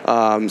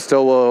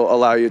 still will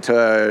allow you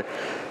to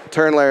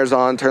turn layers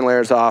on, turn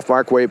layers off,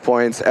 mark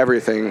waypoints,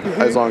 everything,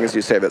 as long as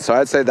you save it. So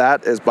I'd say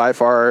that is by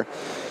far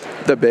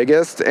the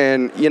biggest.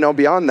 And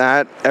beyond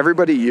that,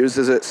 everybody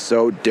uses it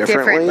so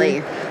differently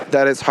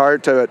that it's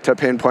hard to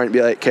pinpoint and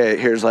be like, okay,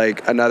 here's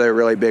like another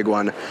really big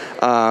one,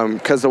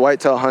 because the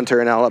whitetail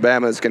hunter in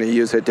Alabama is going to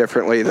use it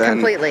differently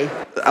than the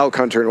elk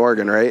hunter in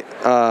Oregon, right?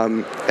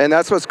 And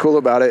that's what's cool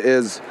about it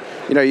is,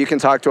 you can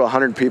talk to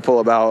 100 people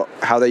about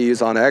how they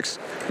use Onyx.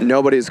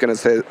 Nobody's going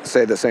to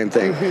say the same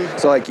thing.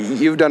 So like,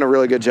 you've done a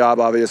really good job.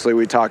 Obviously,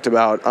 we talked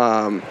about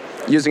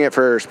using it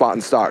for spot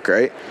and stock,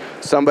 right?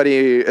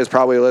 Somebody is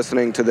probably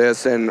listening to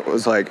this and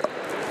was like,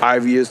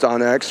 I've used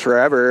Onyx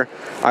forever.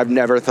 I've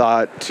never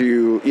thought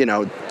to,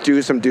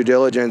 do some due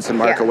diligence and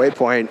mark a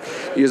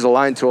waypoint, use a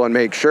line tool and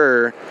make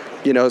sure,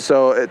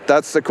 so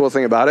that's the cool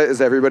thing about it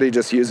is everybody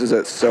just uses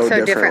it so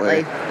differently.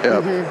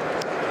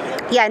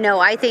 Yep. Yeah, no,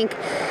 I think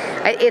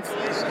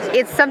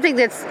it's something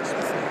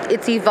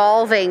it's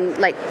evolving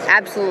like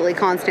absolutely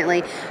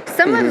constantly.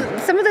 Some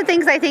of the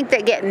things I think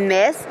that get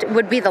missed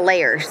would be the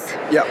layers.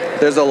 Yeah,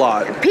 there's a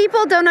lot.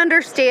 People don't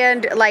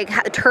understand like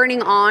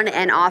turning on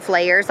and off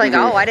layers. Like,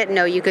 oh, I didn't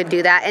know you could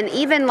do that. And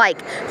even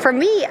like for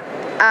me,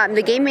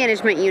 the game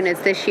management units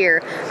this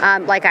year,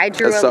 like I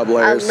drew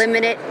a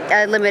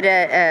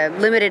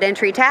limited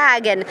entry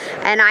tag, and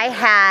I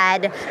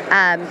had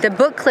the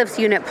book cliffs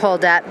unit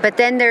pulled up, but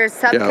then there's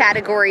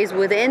subcategories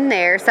within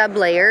there, sub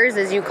layers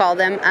as you call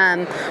them,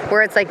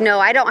 where it's like, no,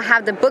 I don't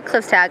have the book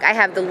cliffs tag, I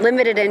have the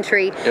limited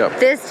entry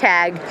this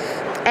tag.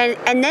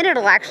 And then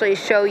it'll actually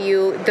show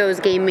you those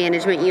game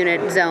management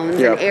unit zones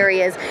and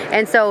areas.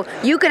 And so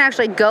you can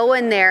actually go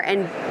in there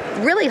and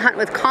really hunt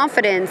with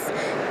confidence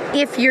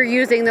if you're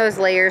using those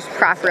layers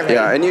properly.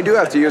 Yeah, and you do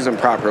have to use them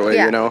properly,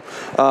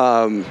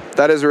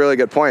 That is a really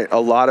good point. A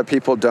lot of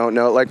people don't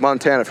know, like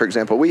Montana, for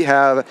example, we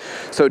have,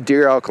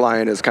 deer, elk,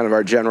 lion is kind of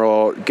our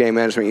general game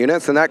management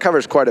units, and that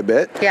covers quite a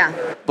bit. Yeah.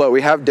 But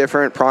we have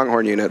different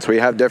pronghorn units, we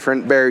have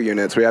different bear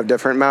units, we have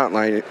different mountain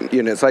lion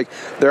units. Like,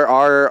 there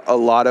are a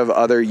lot of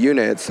other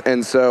units,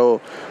 and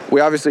so we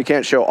obviously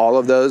can't show all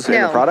of those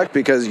in the product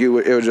because it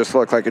would just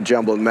look like a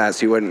jumbled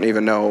mess. You wouldn't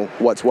even know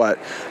what's what.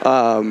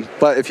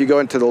 But if you go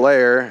into the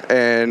layer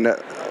and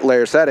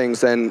layer settings,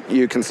 then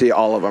you can see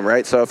all of them,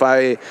 right? So if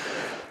I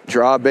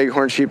draw a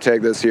bighorn sheep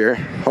tag this year,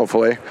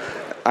 hopefully,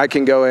 I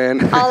can go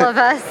in. All of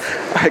us.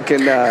 I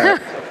can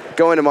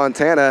go into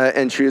Montana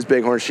and choose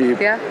bighorn sheep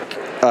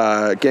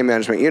game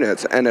management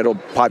units, and it'll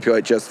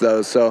populate just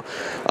those. So,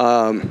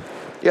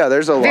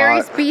 there's a lot.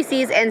 Very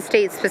species and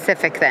state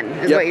specific then,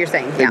 is what you're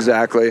saying. Yeah.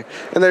 Exactly.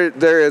 And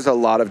there is a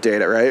lot of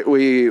data, right?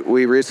 We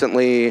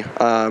recently,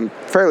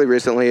 fairly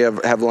recently,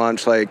 have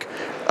launched like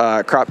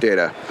crop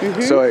data.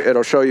 So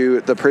it'll show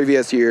you the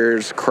previous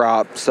year's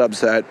crop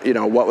subset,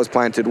 what was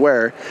planted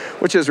where,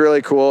 which is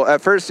really cool.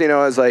 At first, I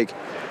was like,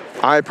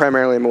 I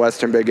primarily am a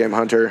Western big game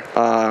hunter.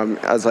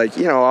 I was like,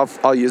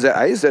 I'll use it.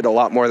 I used it a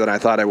lot more than I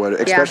thought I would,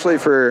 especially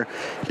for,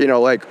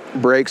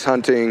 like breaks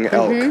hunting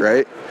elk,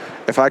 right?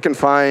 if I can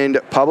find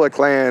public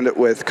land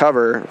with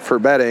cover for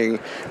bedding,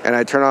 and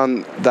I turn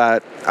on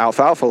that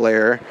alfalfa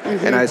layer,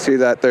 and I see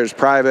that there's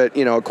private,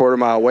 a quarter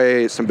mile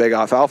away, some big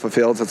alfalfa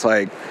fields, it's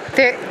like,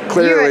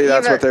 clearly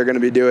that's what they're going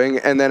to be doing.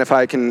 And then if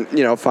I can,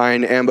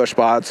 find ambush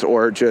spots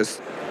or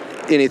just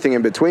anything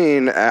in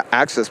between,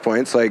 access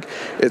points, like,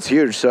 it's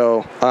huge.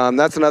 So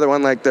that's another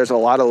one, like, there's a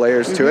lot of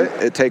layers to it.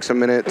 It takes a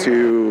minute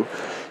to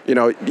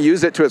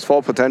use it to its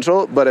full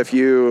potential. But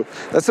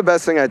that's the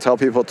best thing I tell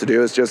people to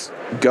do is just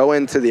go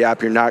into the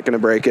app. You're not going to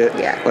break it.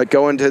 Yeah. Like,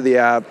 go into the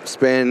app,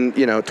 spend,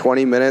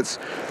 20 minutes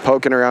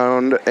poking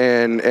around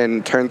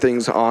and turn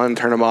things on,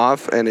 turn them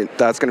off. And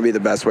that's going to be the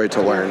best way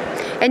to learn.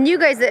 And you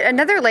guys,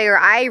 another layer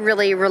I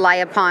really rely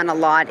upon a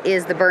lot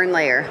is the burn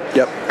layer.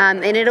 Yep.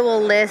 And it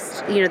will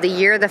list, the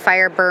year the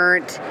fire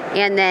burnt,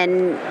 and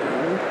then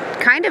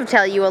kind of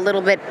tell you a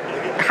little bit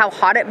how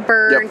hot it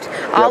burnt,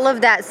 all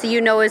of that, so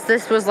is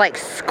this was like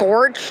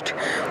scorched,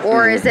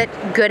 or is it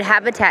good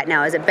habitat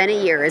now? Has it been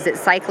a year? Is it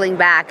cycling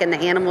back and the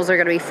animals are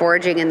going to be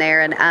foraging in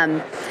there? And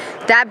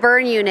that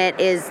burn unit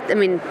is,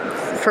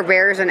 for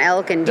bears and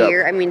elk and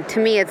deer, to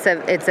me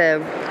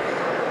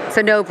it's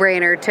a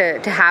no-brainer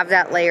to have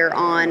that layer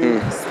on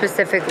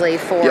specifically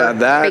for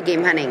big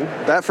game hunting.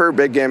 That for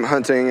big game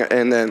hunting,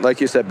 and then,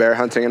 like you said, bear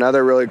hunting.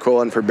 Another really cool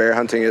one for bear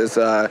hunting is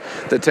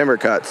the timber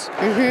cuts.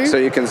 So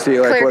you can see,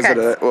 like, was it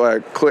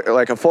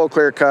a full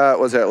clear cut?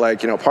 Was it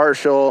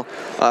partial?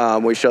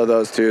 We show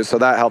those too, so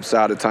that helps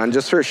out a ton.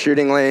 Just for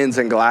shooting lanes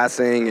and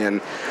glassing,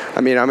 and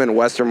I'm in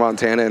western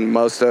Montana, and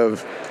most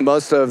of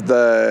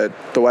the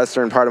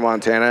western part of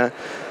Montana,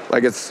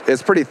 like,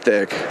 it's pretty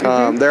thick.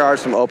 There are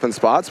some open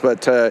spots,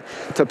 but to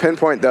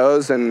pinpoint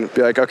those and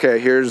be like, okay,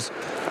 here's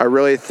a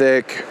really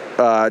thick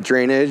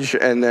drainage,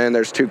 and then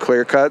there's 2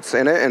 clear cuts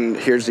in it, and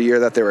here's the year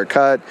that they were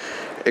cut,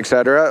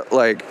 etc.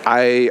 Like,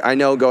 I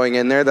know going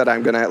in there that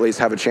I'm going to at least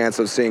have a chance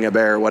of seeing a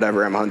bear or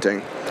whatever I'm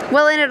hunting.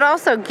 Well, and it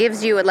also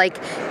gives you,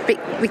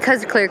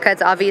 because clear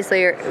cuts,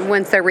 obviously,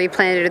 once they're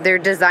replanted, they're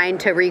designed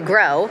to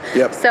regrow.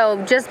 Yep.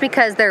 So just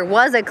because there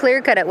was a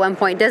clear cut at one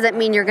point doesn't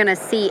mean you're going to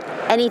see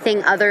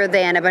anything other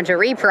than a bunch of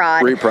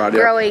reprod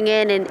growing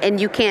in, and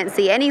you can't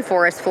see any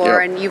forest floor,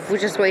 and you've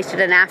just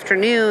wasted an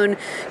afternoon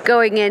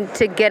going in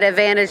to get a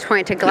vantage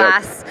point to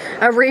glass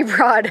a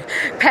reprod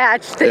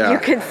patch that you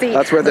can see.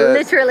 That's where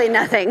literally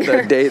nothing.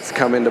 The dates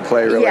come into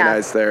play really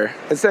nice there.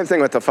 And same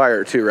thing with the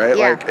fire too, right?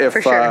 Yeah, like, if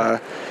for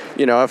sure.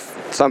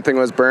 If something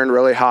was burned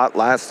really hot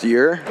last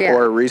year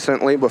or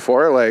recently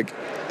before, like,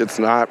 it's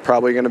not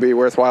probably going to be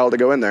worthwhile to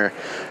go in there.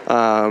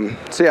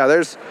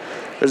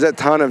 There's a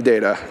ton of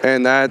data,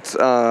 and that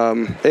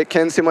it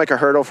can seem like a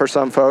hurdle for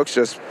some folks,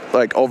 just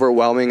like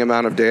overwhelming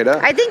amount of data.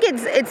 I think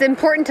it's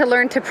important to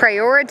learn to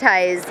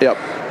prioritize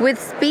with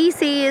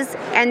species,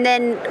 and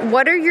then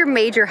what are your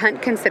major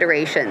hunt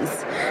considerations?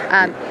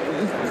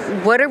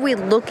 What are we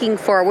looking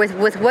for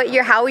with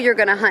how you're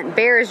going to hunt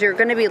bears? You're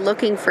going to be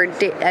looking for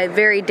a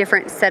very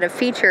different set of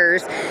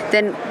features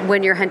than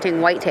when you're hunting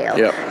whitetail,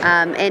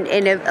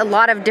 and a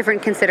lot of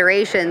different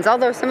considerations.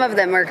 Although some of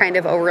them are kind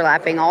of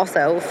overlapping,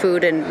 also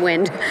food and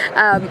wind.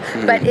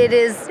 But it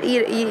is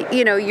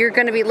you're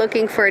going to be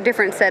looking for a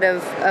different set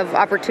of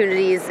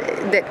opportunities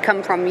that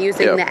come from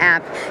using the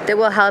app that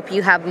will help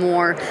you have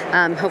more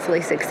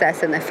hopefully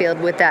success in the field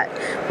with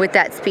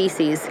that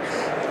species.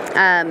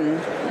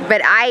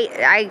 But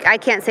I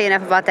can't say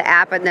enough about the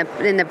app and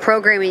the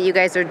programming you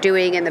guys are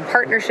doing and the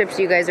partnerships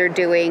you guys are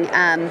doing.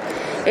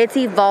 It's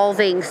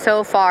evolving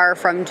so far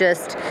from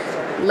just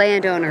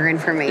landowner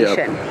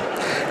information.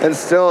 And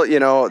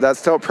still, that's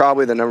still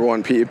probably the number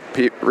one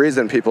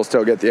reason people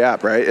still get the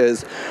app, right?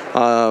 Is,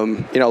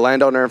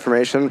 landowner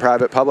information,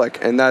 private, public.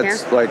 And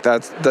that's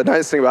that's the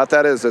nice thing about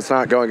that is it's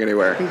not going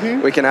anywhere.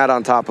 We can add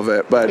on top of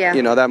it. But,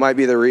 that might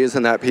be the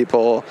reason that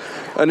people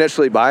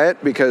initially buy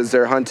it, because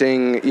they're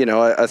hunting,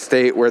 a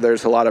state where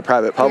there's a lot of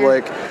private,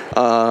 public,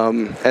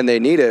 and they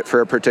need it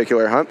for a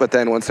particular hunt. But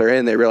then once they're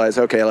in, they realize,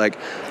 okay, like,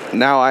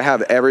 now I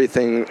have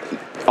everything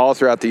all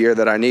throughout the year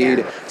that I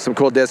need, some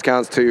cool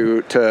discounts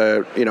to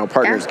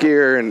partners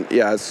gear, and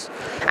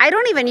I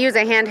don't even use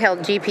a handheld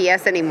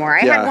GPS anymore.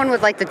 I had one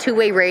with like the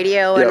 2-way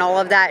radio and all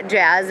of that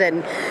jazz, and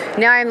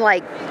now I'm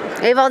like,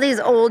 I have all these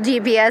old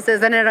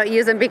GPSs and I don't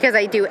use them because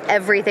I do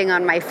everything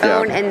on my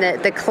phone,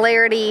 and the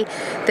clarity,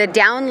 the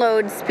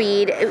download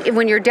speed.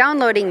 When you're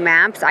downloading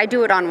maps, I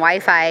do it on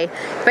Wi-Fi,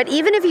 but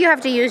even if you have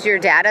to use your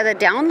data, the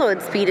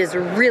download speed is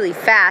really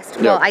fast.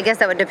 Well, I guess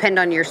that would depend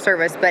on your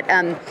service, but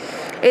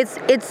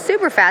it's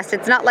super fast.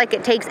 It's not like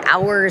it takes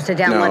hours to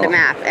download a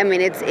map. I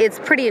mean, it's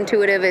pretty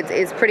intuitive.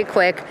 It's pretty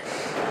quick,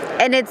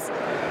 and it's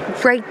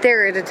right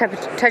there at the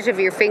touch of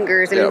your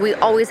fingers. I mean, we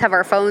always have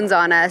our phones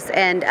on us,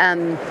 and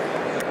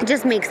it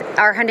just makes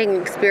our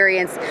hunting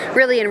experience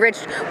really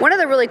enriched. One of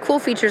the really cool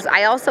features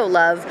I also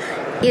love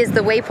is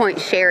the waypoint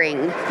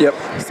sharing.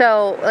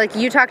 So, like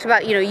you talked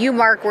about, you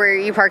mark where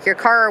you park your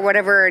car or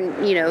whatever,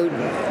 and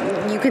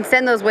you can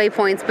send those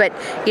waypoints, but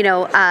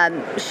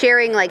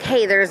sharing like,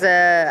 hey, there's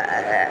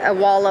a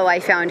wallow I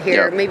found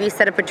here. Yep. Maybe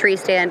set up a tree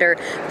stand or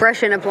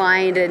brush in a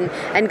blind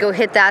and go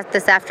hit that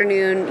this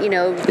afternoon.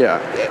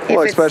 If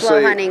it's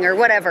slow hunting or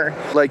whatever.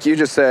 Like you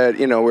just said,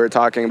 we were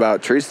talking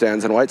about tree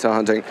stands and whitetail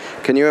hunting.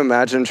 Can you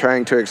imagine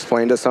trying to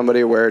explain to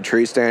somebody where a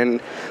tree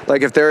stand,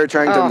 like if they're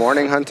trying to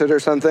morning hunt it or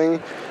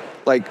something,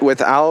 like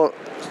without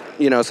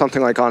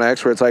something like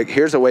OnX where it's like,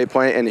 here's a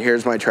waypoint and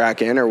here's my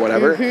track in or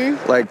whatever,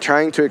 like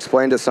trying to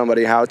explain to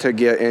somebody how to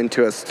get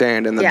into a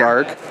stand in the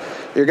dark,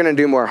 you're going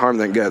to do more harm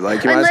than good.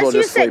 Like you might as well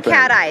just sleep in. Unless you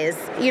set cat eyes.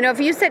 If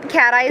you set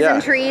cat eyes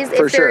in trees,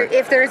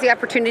 if there's the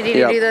opportunity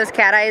to do those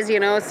cat eyes,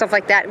 stuff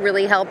like that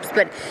really helps.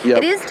 But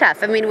it is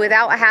tough. I mean,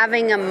 without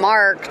having them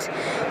marked,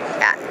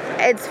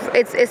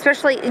 it's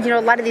especially,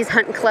 a lot of these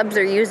hunting clubs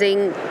are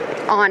using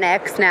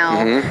OnX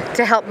now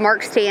to help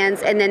mark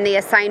stands, and then they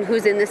assign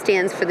who's in the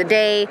stands for the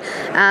day,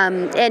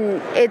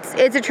 and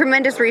it's a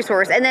tremendous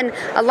resource. And then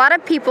a lot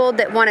of people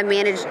that want to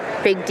manage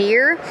big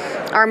deer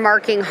are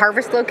marking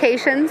harvest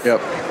locations.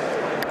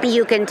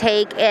 You can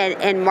take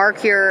and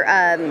mark your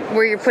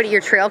where you're putting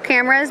your trail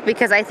cameras,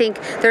 because I think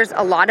there's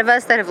a lot of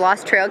us that have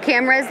lost trail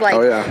cameras,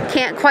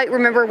 can't quite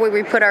remember where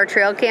we put our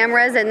trail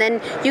cameras. And then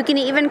you can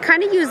even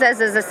kind of use this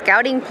as a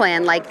scouting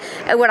plan. Like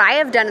what I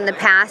have done in the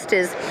past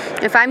is,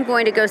 if I'm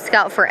going to go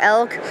scout for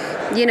elk,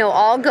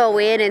 I'll go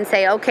in and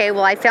say, okay,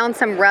 well, I found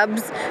some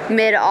rubs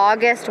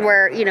mid-August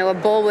where a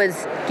bull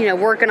was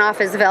working off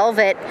his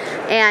velvet,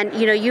 and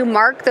you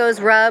mark those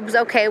rubs.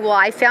 Okay, well,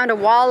 I found a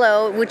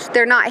wallow, which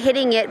they're not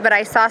hitting it, but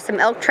I saw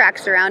some elk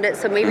tracks around it,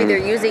 so maybe they're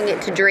using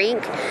it to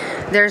drink.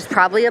 There's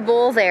probably a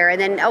bull there.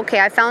 And then, okay,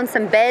 I found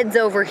some beds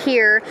over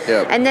here.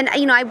 And then,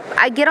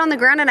 I get on the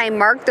ground and I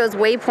mark those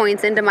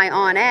waypoints into my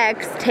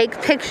OnX, take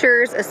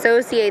pictures,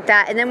 associate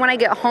that, and then when I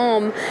get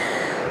home,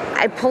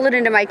 I pull it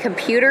into my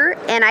computer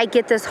and I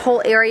get this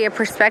whole area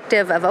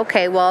perspective of,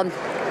 okay, well,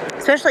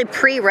 especially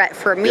pre-rut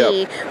for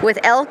me with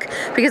elk,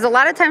 because a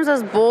lot of times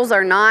those bulls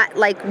are not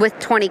like with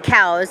 20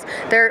 cows.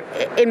 They're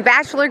in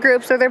bachelor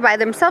groups or they're by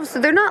themselves, so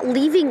they're not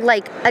leaving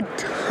like a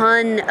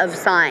ton of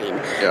sign.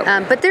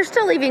 But they're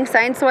still leaving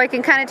sign, so I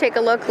can kind of take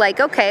a look like,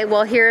 okay,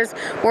 well, here's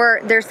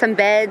where there's some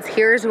beds,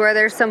 here's where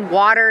there's some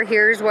water,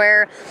 here's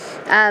where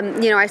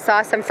I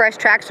saw some fresh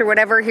tracks or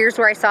whatever, here's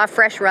where I saw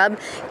fresh rub.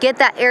 Get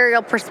that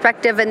aerial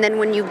perspective, and then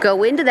when you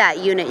go into that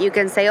unit, you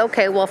can say,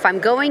 okay, well, if I'm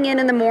going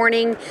in the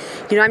morning,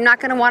 I'm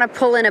not going to want to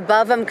pull in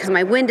above them because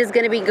my wind is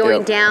going to be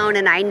going down,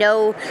 and I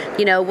know,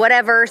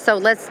 whatever, so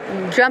let's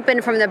jump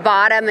in from the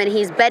bottom, and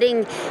he's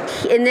bedding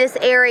in this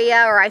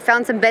area, or I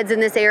found some beds in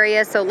this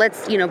area, so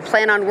let's,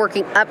 plan on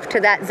working up to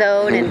that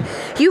zone. And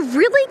you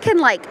really can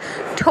like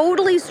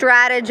totally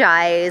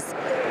strategize,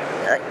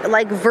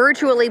 like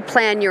virtually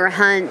plan your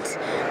hunt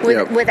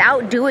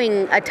without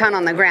doing a ton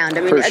on the ground.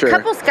 I mean, a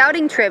couple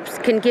scouting trips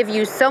can give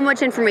you so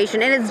much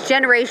information, and it's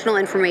generational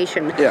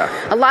information.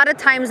 A lot of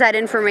times that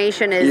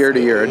information is year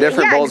to year.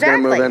 Different bulls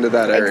going to move into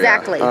that area.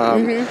 Exactly.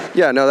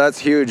 Yeah, no, that's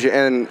huge.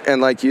 And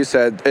like you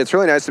said, it's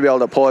really nice to be able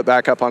to pull it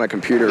back up on a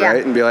computer,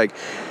 right? And be like,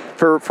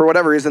 for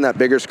whatever reason, that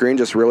bigger screen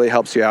just really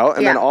helps you out.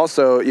 And then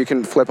also you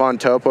can flip on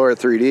Topo or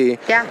 3D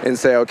and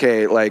say,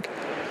 okay, like,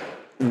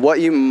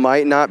 what you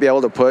might not be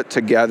able to put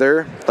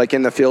together, like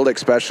in the field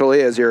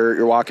especially, as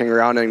you're walking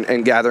around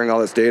and gathering all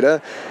this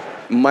data,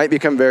 might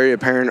become very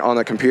apparent on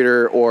the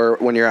computer, or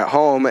when you're at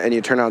home and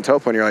you turn on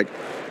Topo and you're like,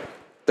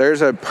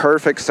 there's a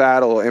perfect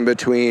saddle in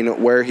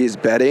between where he's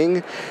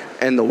bedding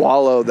and the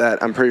wallow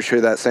that I'm pretty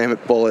sure that same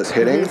bull is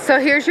hitting. So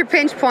here's your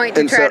pinch point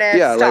to try to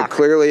stalk. Like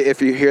clearly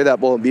if you hear that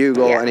bull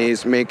bugle and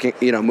he's making,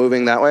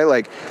 moving that way,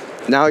 like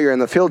now you're in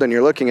the field and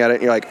you're looking at it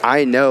and you're like,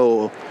 I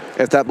know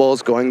if that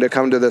bull's going to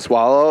come to this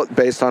wallow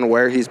based on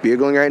where he's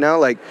bugling right now,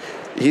 like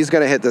he's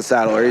going to hit the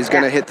saddle or he's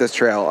going to hit this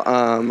trail.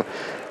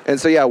 And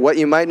so, what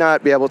you might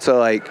not be able to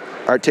like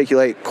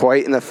articulate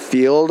quite in the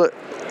field,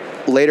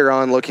 later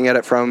on looking at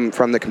it from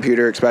the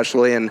computer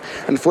especially, and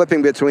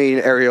flipping between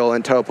aerial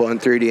and Topo and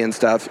 3D and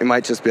stuff, it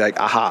might just be like,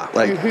 aha,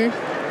 like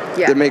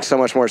it makes so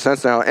much more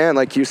sense now. And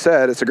like you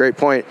said, it's a great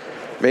point.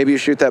 Maybe you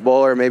shoot that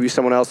bull, or maybe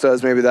someone else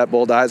does, maybe that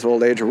bull dies of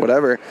old age or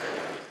whatever.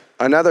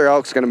 Another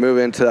elk's going to move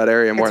into that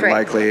area more than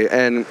likely.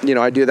 And,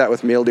 I do that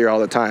with mule deer all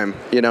the time.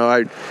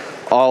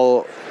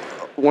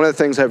 One of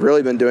the things I've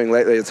really been doing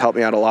lately that's helped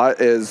me out a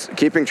lot is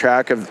keeping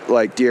track of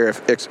like deer.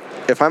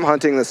 If I'm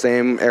hunting the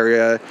same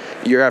area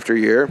year after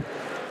year,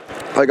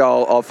 like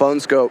I'll phone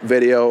scope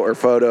video or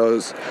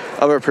photos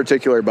of a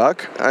particular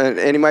buck, and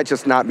he might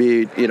just not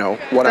be,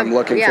 what I'm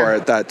looking for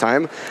at that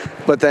time.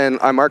 But then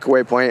I mark a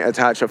waypoint,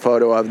 attach a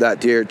photo of that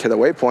deer to the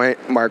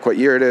waypoint, mark what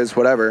year it is,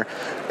 whatever.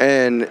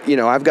 And,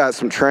 I've got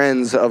some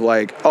trends of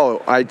like,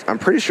 I'm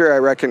pretty sure I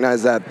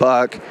recognize that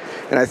buck.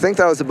 And I think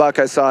that was the buck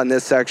I saw in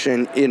this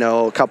section,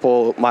 a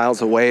couple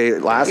miles away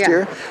last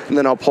year. And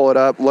then I'll pull it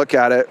up, look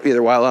at it,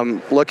 either while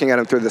I'm looking at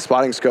him through the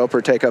spotting scope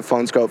or take a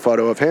phone scope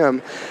photo of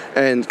him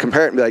and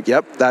compare it and be like,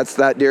 yep, that's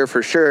that deer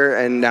for sure.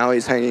 And now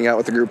he's hanging out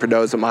with a group of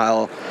does a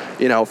mile,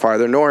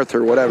 farther north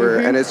or whatever.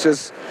 And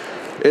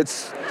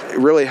it's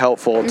really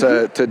helpful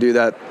to do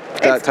that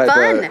that type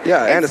fun. of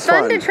and it's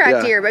fun to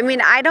track deer. I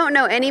mean, I don't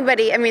know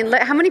anybody. I mean,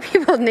 how many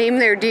people name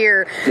their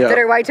deer that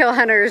are whitetail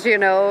hunters? You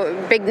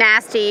know, Big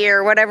Nasty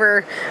or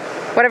whatever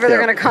they're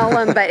going to call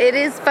them. But it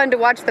is fun to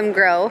watch them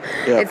grow.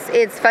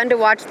 It's fun to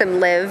watch them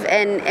live,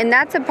 and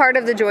that's a part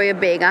of the joy of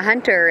being a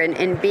hunter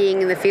and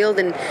being in the field.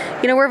 And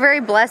you know, we're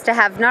very blessed to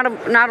have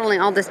not only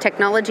all this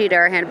technology to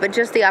our hand, but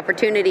just the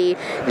opportunity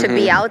to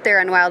be out there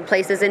in wild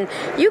places. And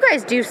you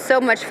guys do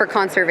so much for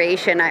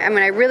conservation. I mean,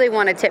 I really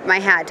want to tip my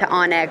hat to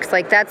onX.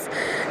 Like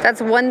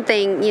that's one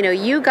thing. You know,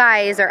 you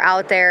guys are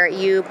out there.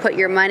 You put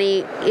your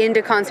money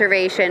into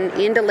conservation,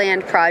 into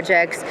land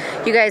projects.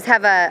 You guys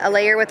have a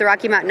layer with the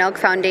Rocky Mountain Elk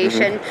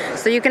Foundation.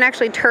 So you can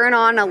actually turn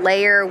on a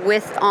layer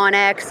with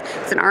onX.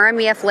 It's an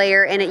RMEF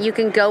layer, and you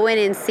can go in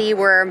and see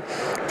where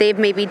they've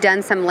maybe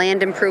done some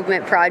land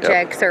improvement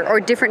projects or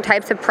different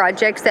types of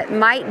projects that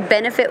might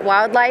benefit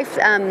wildlife.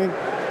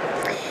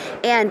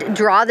 And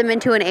draw them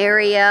into an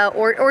area,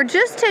 or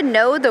just to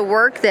know the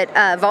work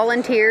that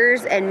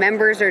volunteers and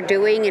members are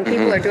doing and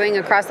people are doing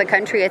across the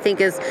country, I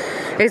think is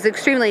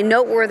extremely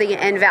noteworthy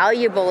and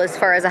valuable as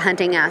far as a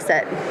hunting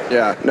asset.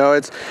 Yeah, no,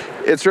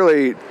 it's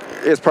really,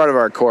 it's part of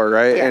our core,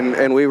 right? Yeah.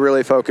 And we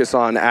really focus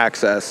on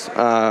access,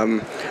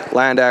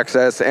 land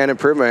access and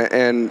improvement.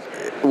 And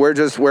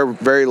we're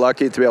very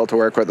lucky to be able to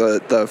work with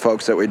the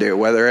folks that we do,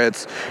 whether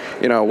it's,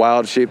 you know,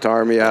 Wild Sheep to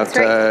RMEF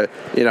to,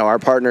 you know, our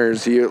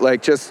partners,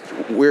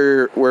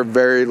 we're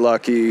very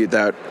lucky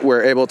that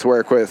we're able to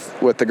work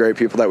with the great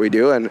people that we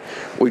do, and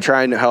we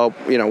try and help,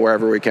 you know,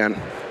 wherever we can.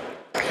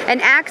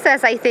 And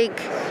access,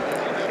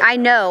 I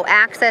know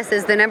access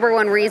is the number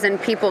one reason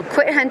people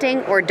quit hunting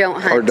or don't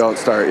hunt. Or don't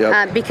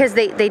start, because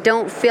they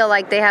don't feel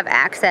like they have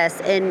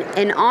access. And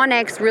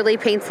onX really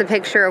paints the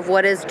picture of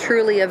what is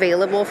truly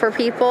available for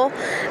people.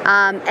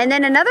 And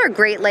then another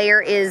great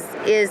layer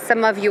is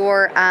some of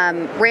your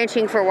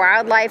ranching for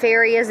wildlife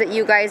areas that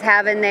you guys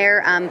have in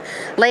there.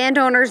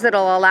 Landowners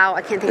that'll allow,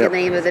 I can't think of the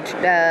name of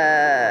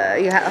the,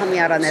 you help me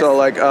out on this. So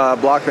like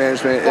block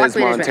management is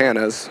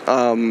Montana's.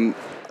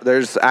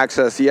 There's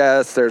access,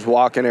 there's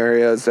walk-in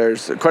areas,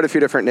 there's quite a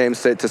few different names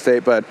state to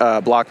state,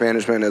 but block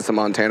management is the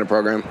Montana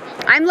program.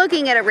 I'm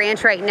looking at a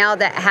ranch right now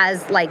that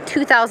has like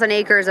 2,000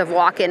 acres of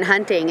walk-in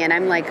hunting, and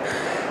I'm like,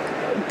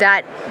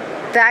 that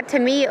to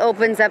me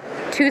opens up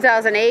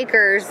 2,000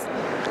 acres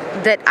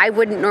that I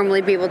wouldn't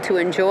normally be able to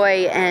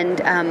enjoy. And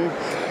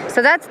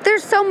so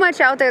there's so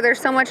much out there. There's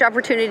so much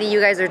opportunity you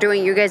guys are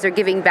doing. You guys are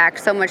giving back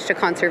so much to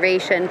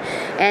conservation.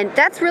 And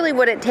that's really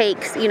what it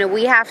takes. You know,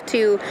 we have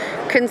to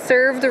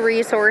conserve the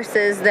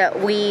resources that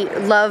we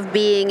love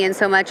being in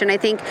so much. And I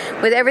think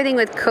with everything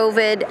with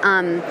COVID,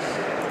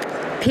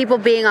 people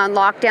being on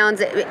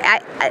lockdowns,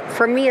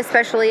 for me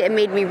especially, it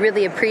made me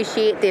really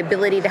appreciate the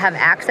ability to have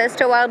access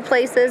to wild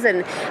places,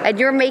 and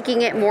you're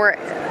making it more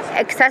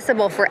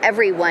accessible for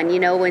everyone. You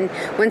know,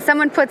 when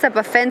someone puts up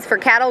a fence for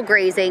cattle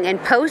grazing and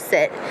posts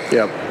it,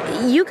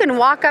 you can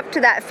walk up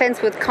to that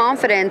fence with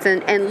confidence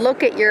and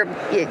look at your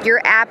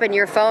app and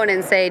your phone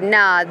and say,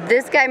 nah,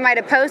 this guy might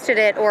have posted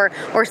it, or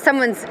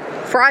someone's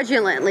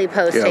fraudulently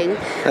posting,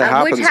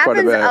 which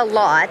happens a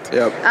lot.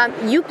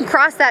 You can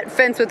cross that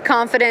fence with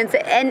confidence,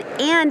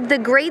 and the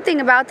great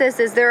thing about this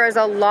is there is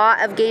a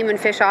lot of game and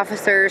fish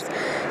officers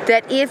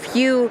that if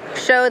you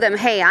show them,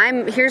 hey,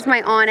 here's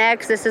my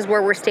onX, this is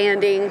where we're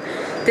standing,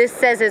 this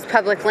says it's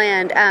public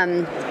land.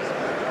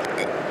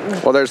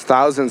 Well, there's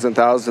thousands and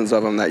thousands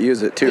of them that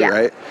use it too,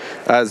 right?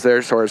 As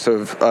their source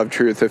of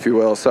truth, if you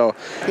will. So,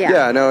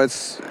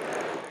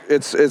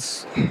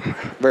 it's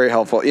very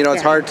helpful. You know,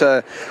 it's hard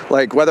to,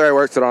 like, whether I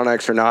worked at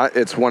onX or not,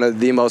 it's one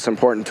of the most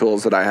important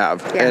tools that I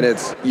have. And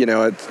it's, you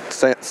know, it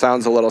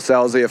sounds a little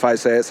salesy if I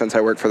say it since I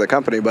work for the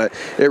company, but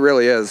it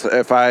really is.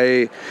 If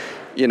I,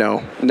 you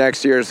know,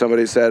 next year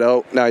somebody said,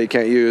 oh, now you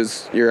can't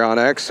use your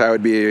onX, I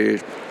would be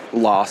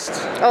lost.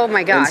 Oh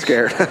my gosh. And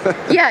scared.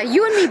 Yeah,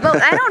 you and me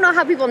both. I don't know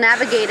how people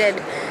navigated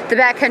the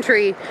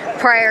backcountry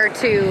prior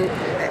to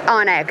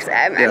onX.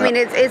 I mean,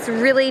 it's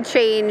really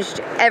changed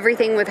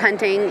everything with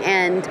hunting,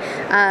 and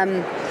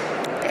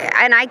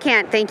I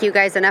can't thank you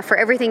guys enough for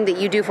everything that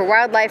you do for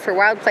wildlife, for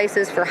wild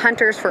places, for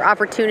hunters, for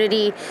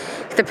opportunity.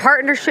 The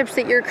partnerships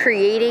that you're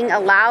creating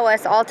allow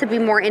us all to be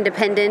more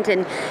independent.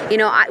 And, you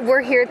know, we're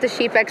here at the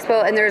Sheep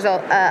Expo, and there's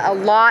a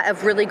lot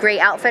of really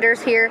great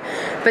outfitters here,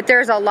 but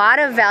there's a lot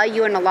of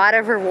value and a lot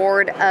of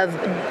reward of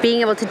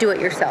being able to do it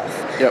yourself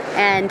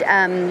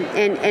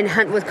and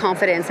hunt with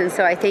confidence. And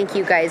so I thank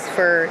you guys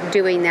for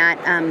doing that.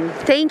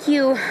 Thank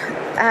you,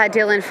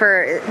 Dylan,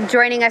 for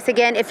joining us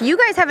again. If you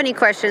guys have any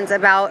questions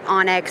about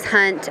onX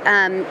Hunt,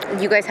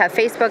 you guys have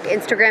Facebook,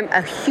 Instagram,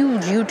 a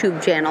huge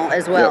YouTube channel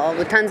as well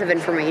with tons of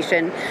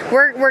information.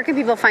 Where can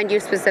people find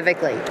you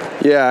specifically?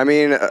 Yeah, I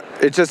mean,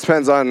 it just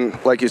depends on,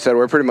 like you said,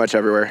 we're pretty much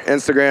everywhere.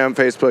 Instagram,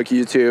 Facebook,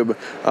 YouTube.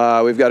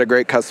 We've got a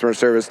great customer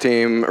service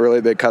team, a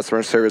really big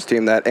customer service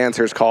team that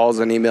answers calls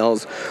and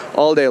emails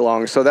all day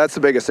long. So that's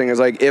the biggest thing is,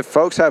 like, if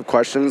folks have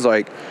questions,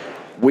 like,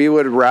 we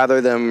would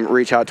rather them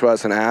reach out to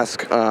us and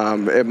ask.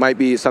 It might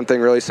be something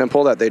really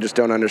simple that they just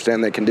don't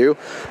understand they can do.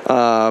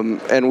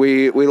 And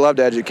we love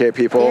to educate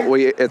people.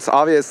 Yeah. It's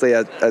obviously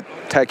a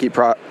techie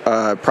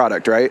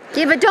product, right?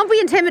 Yeah, but don't be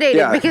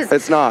intimidated because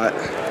it's not.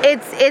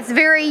 It's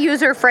very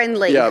user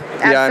friendly. Yep.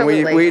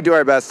 Absolutely. Yeah, and we do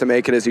our best to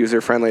make it as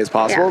user friendly as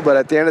possible. Yeah. But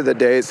at the end of the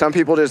day, some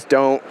people just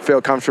don't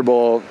feel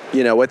comfortable,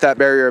 with that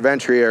barrier of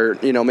entry, or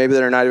maybe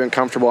they're not even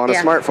comfortable on a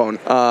smartphone.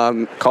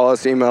 Call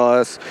us, email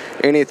us,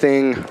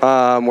 anything.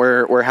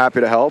 We're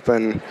happy to help,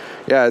 and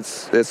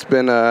it's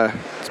been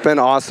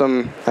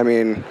awesome. I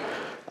mean,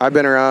 I've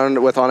been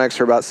around with onX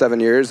for about 7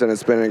 years, and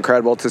it's been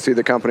incredible to see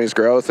the company's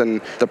growth and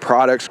the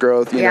product's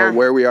growth, you know,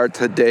 where we are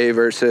today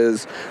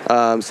versus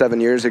 7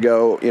 years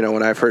ago,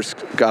 when I first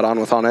got on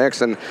with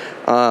onX. And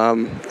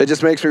it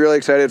just makes me really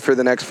excited for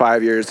the next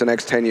 5 years, the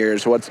next 10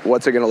 years. What's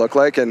it going to look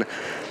like? And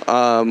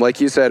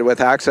like you said, with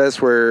Access,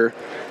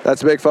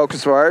 that's a big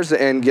focus of ours,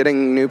 and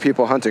getting new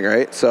people hunting,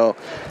 right? So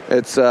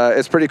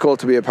it's pretty cool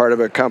to be a part of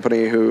a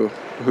company who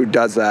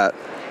does that.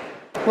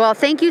 Well,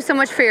 thank you so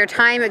much for your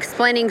time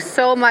explaining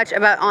so much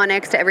about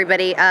onX to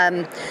everybody.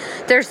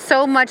 There's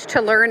so much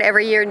to learn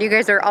every year, and you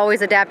guys are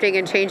always adapting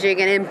and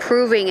changing and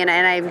improving, and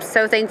I'm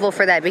so thankful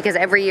for that because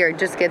every year it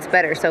just gets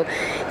better. So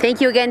thank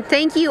you again.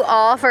 Thank you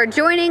all for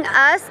joining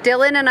us,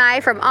 Dylan and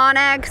I from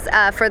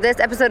onX, for this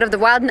episode of the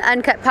Wild and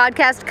Uncut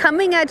podcast,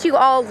 coming at you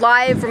all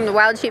live from the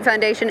Wild Sheep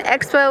Foundation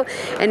Expo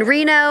in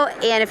Reno.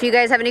 And if you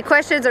guys have any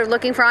questions or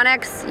looking for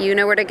onX, you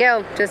know where to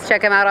go. Just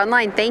check them out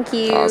online. Thank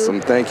you.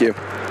 Awesome. Thank you.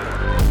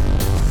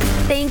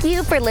 Thank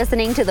you for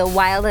listening to the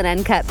Wild and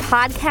Uncut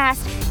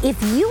podcast. If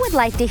you would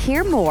like to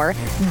hear more,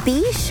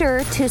 be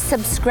sure to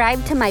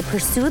subscribe to my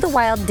Pursue the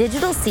Wild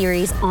digital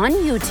series on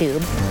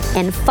YouTube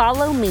and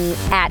follow me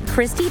at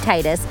Christy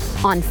Titus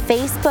on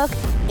Facebook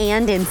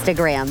and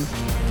Instagram.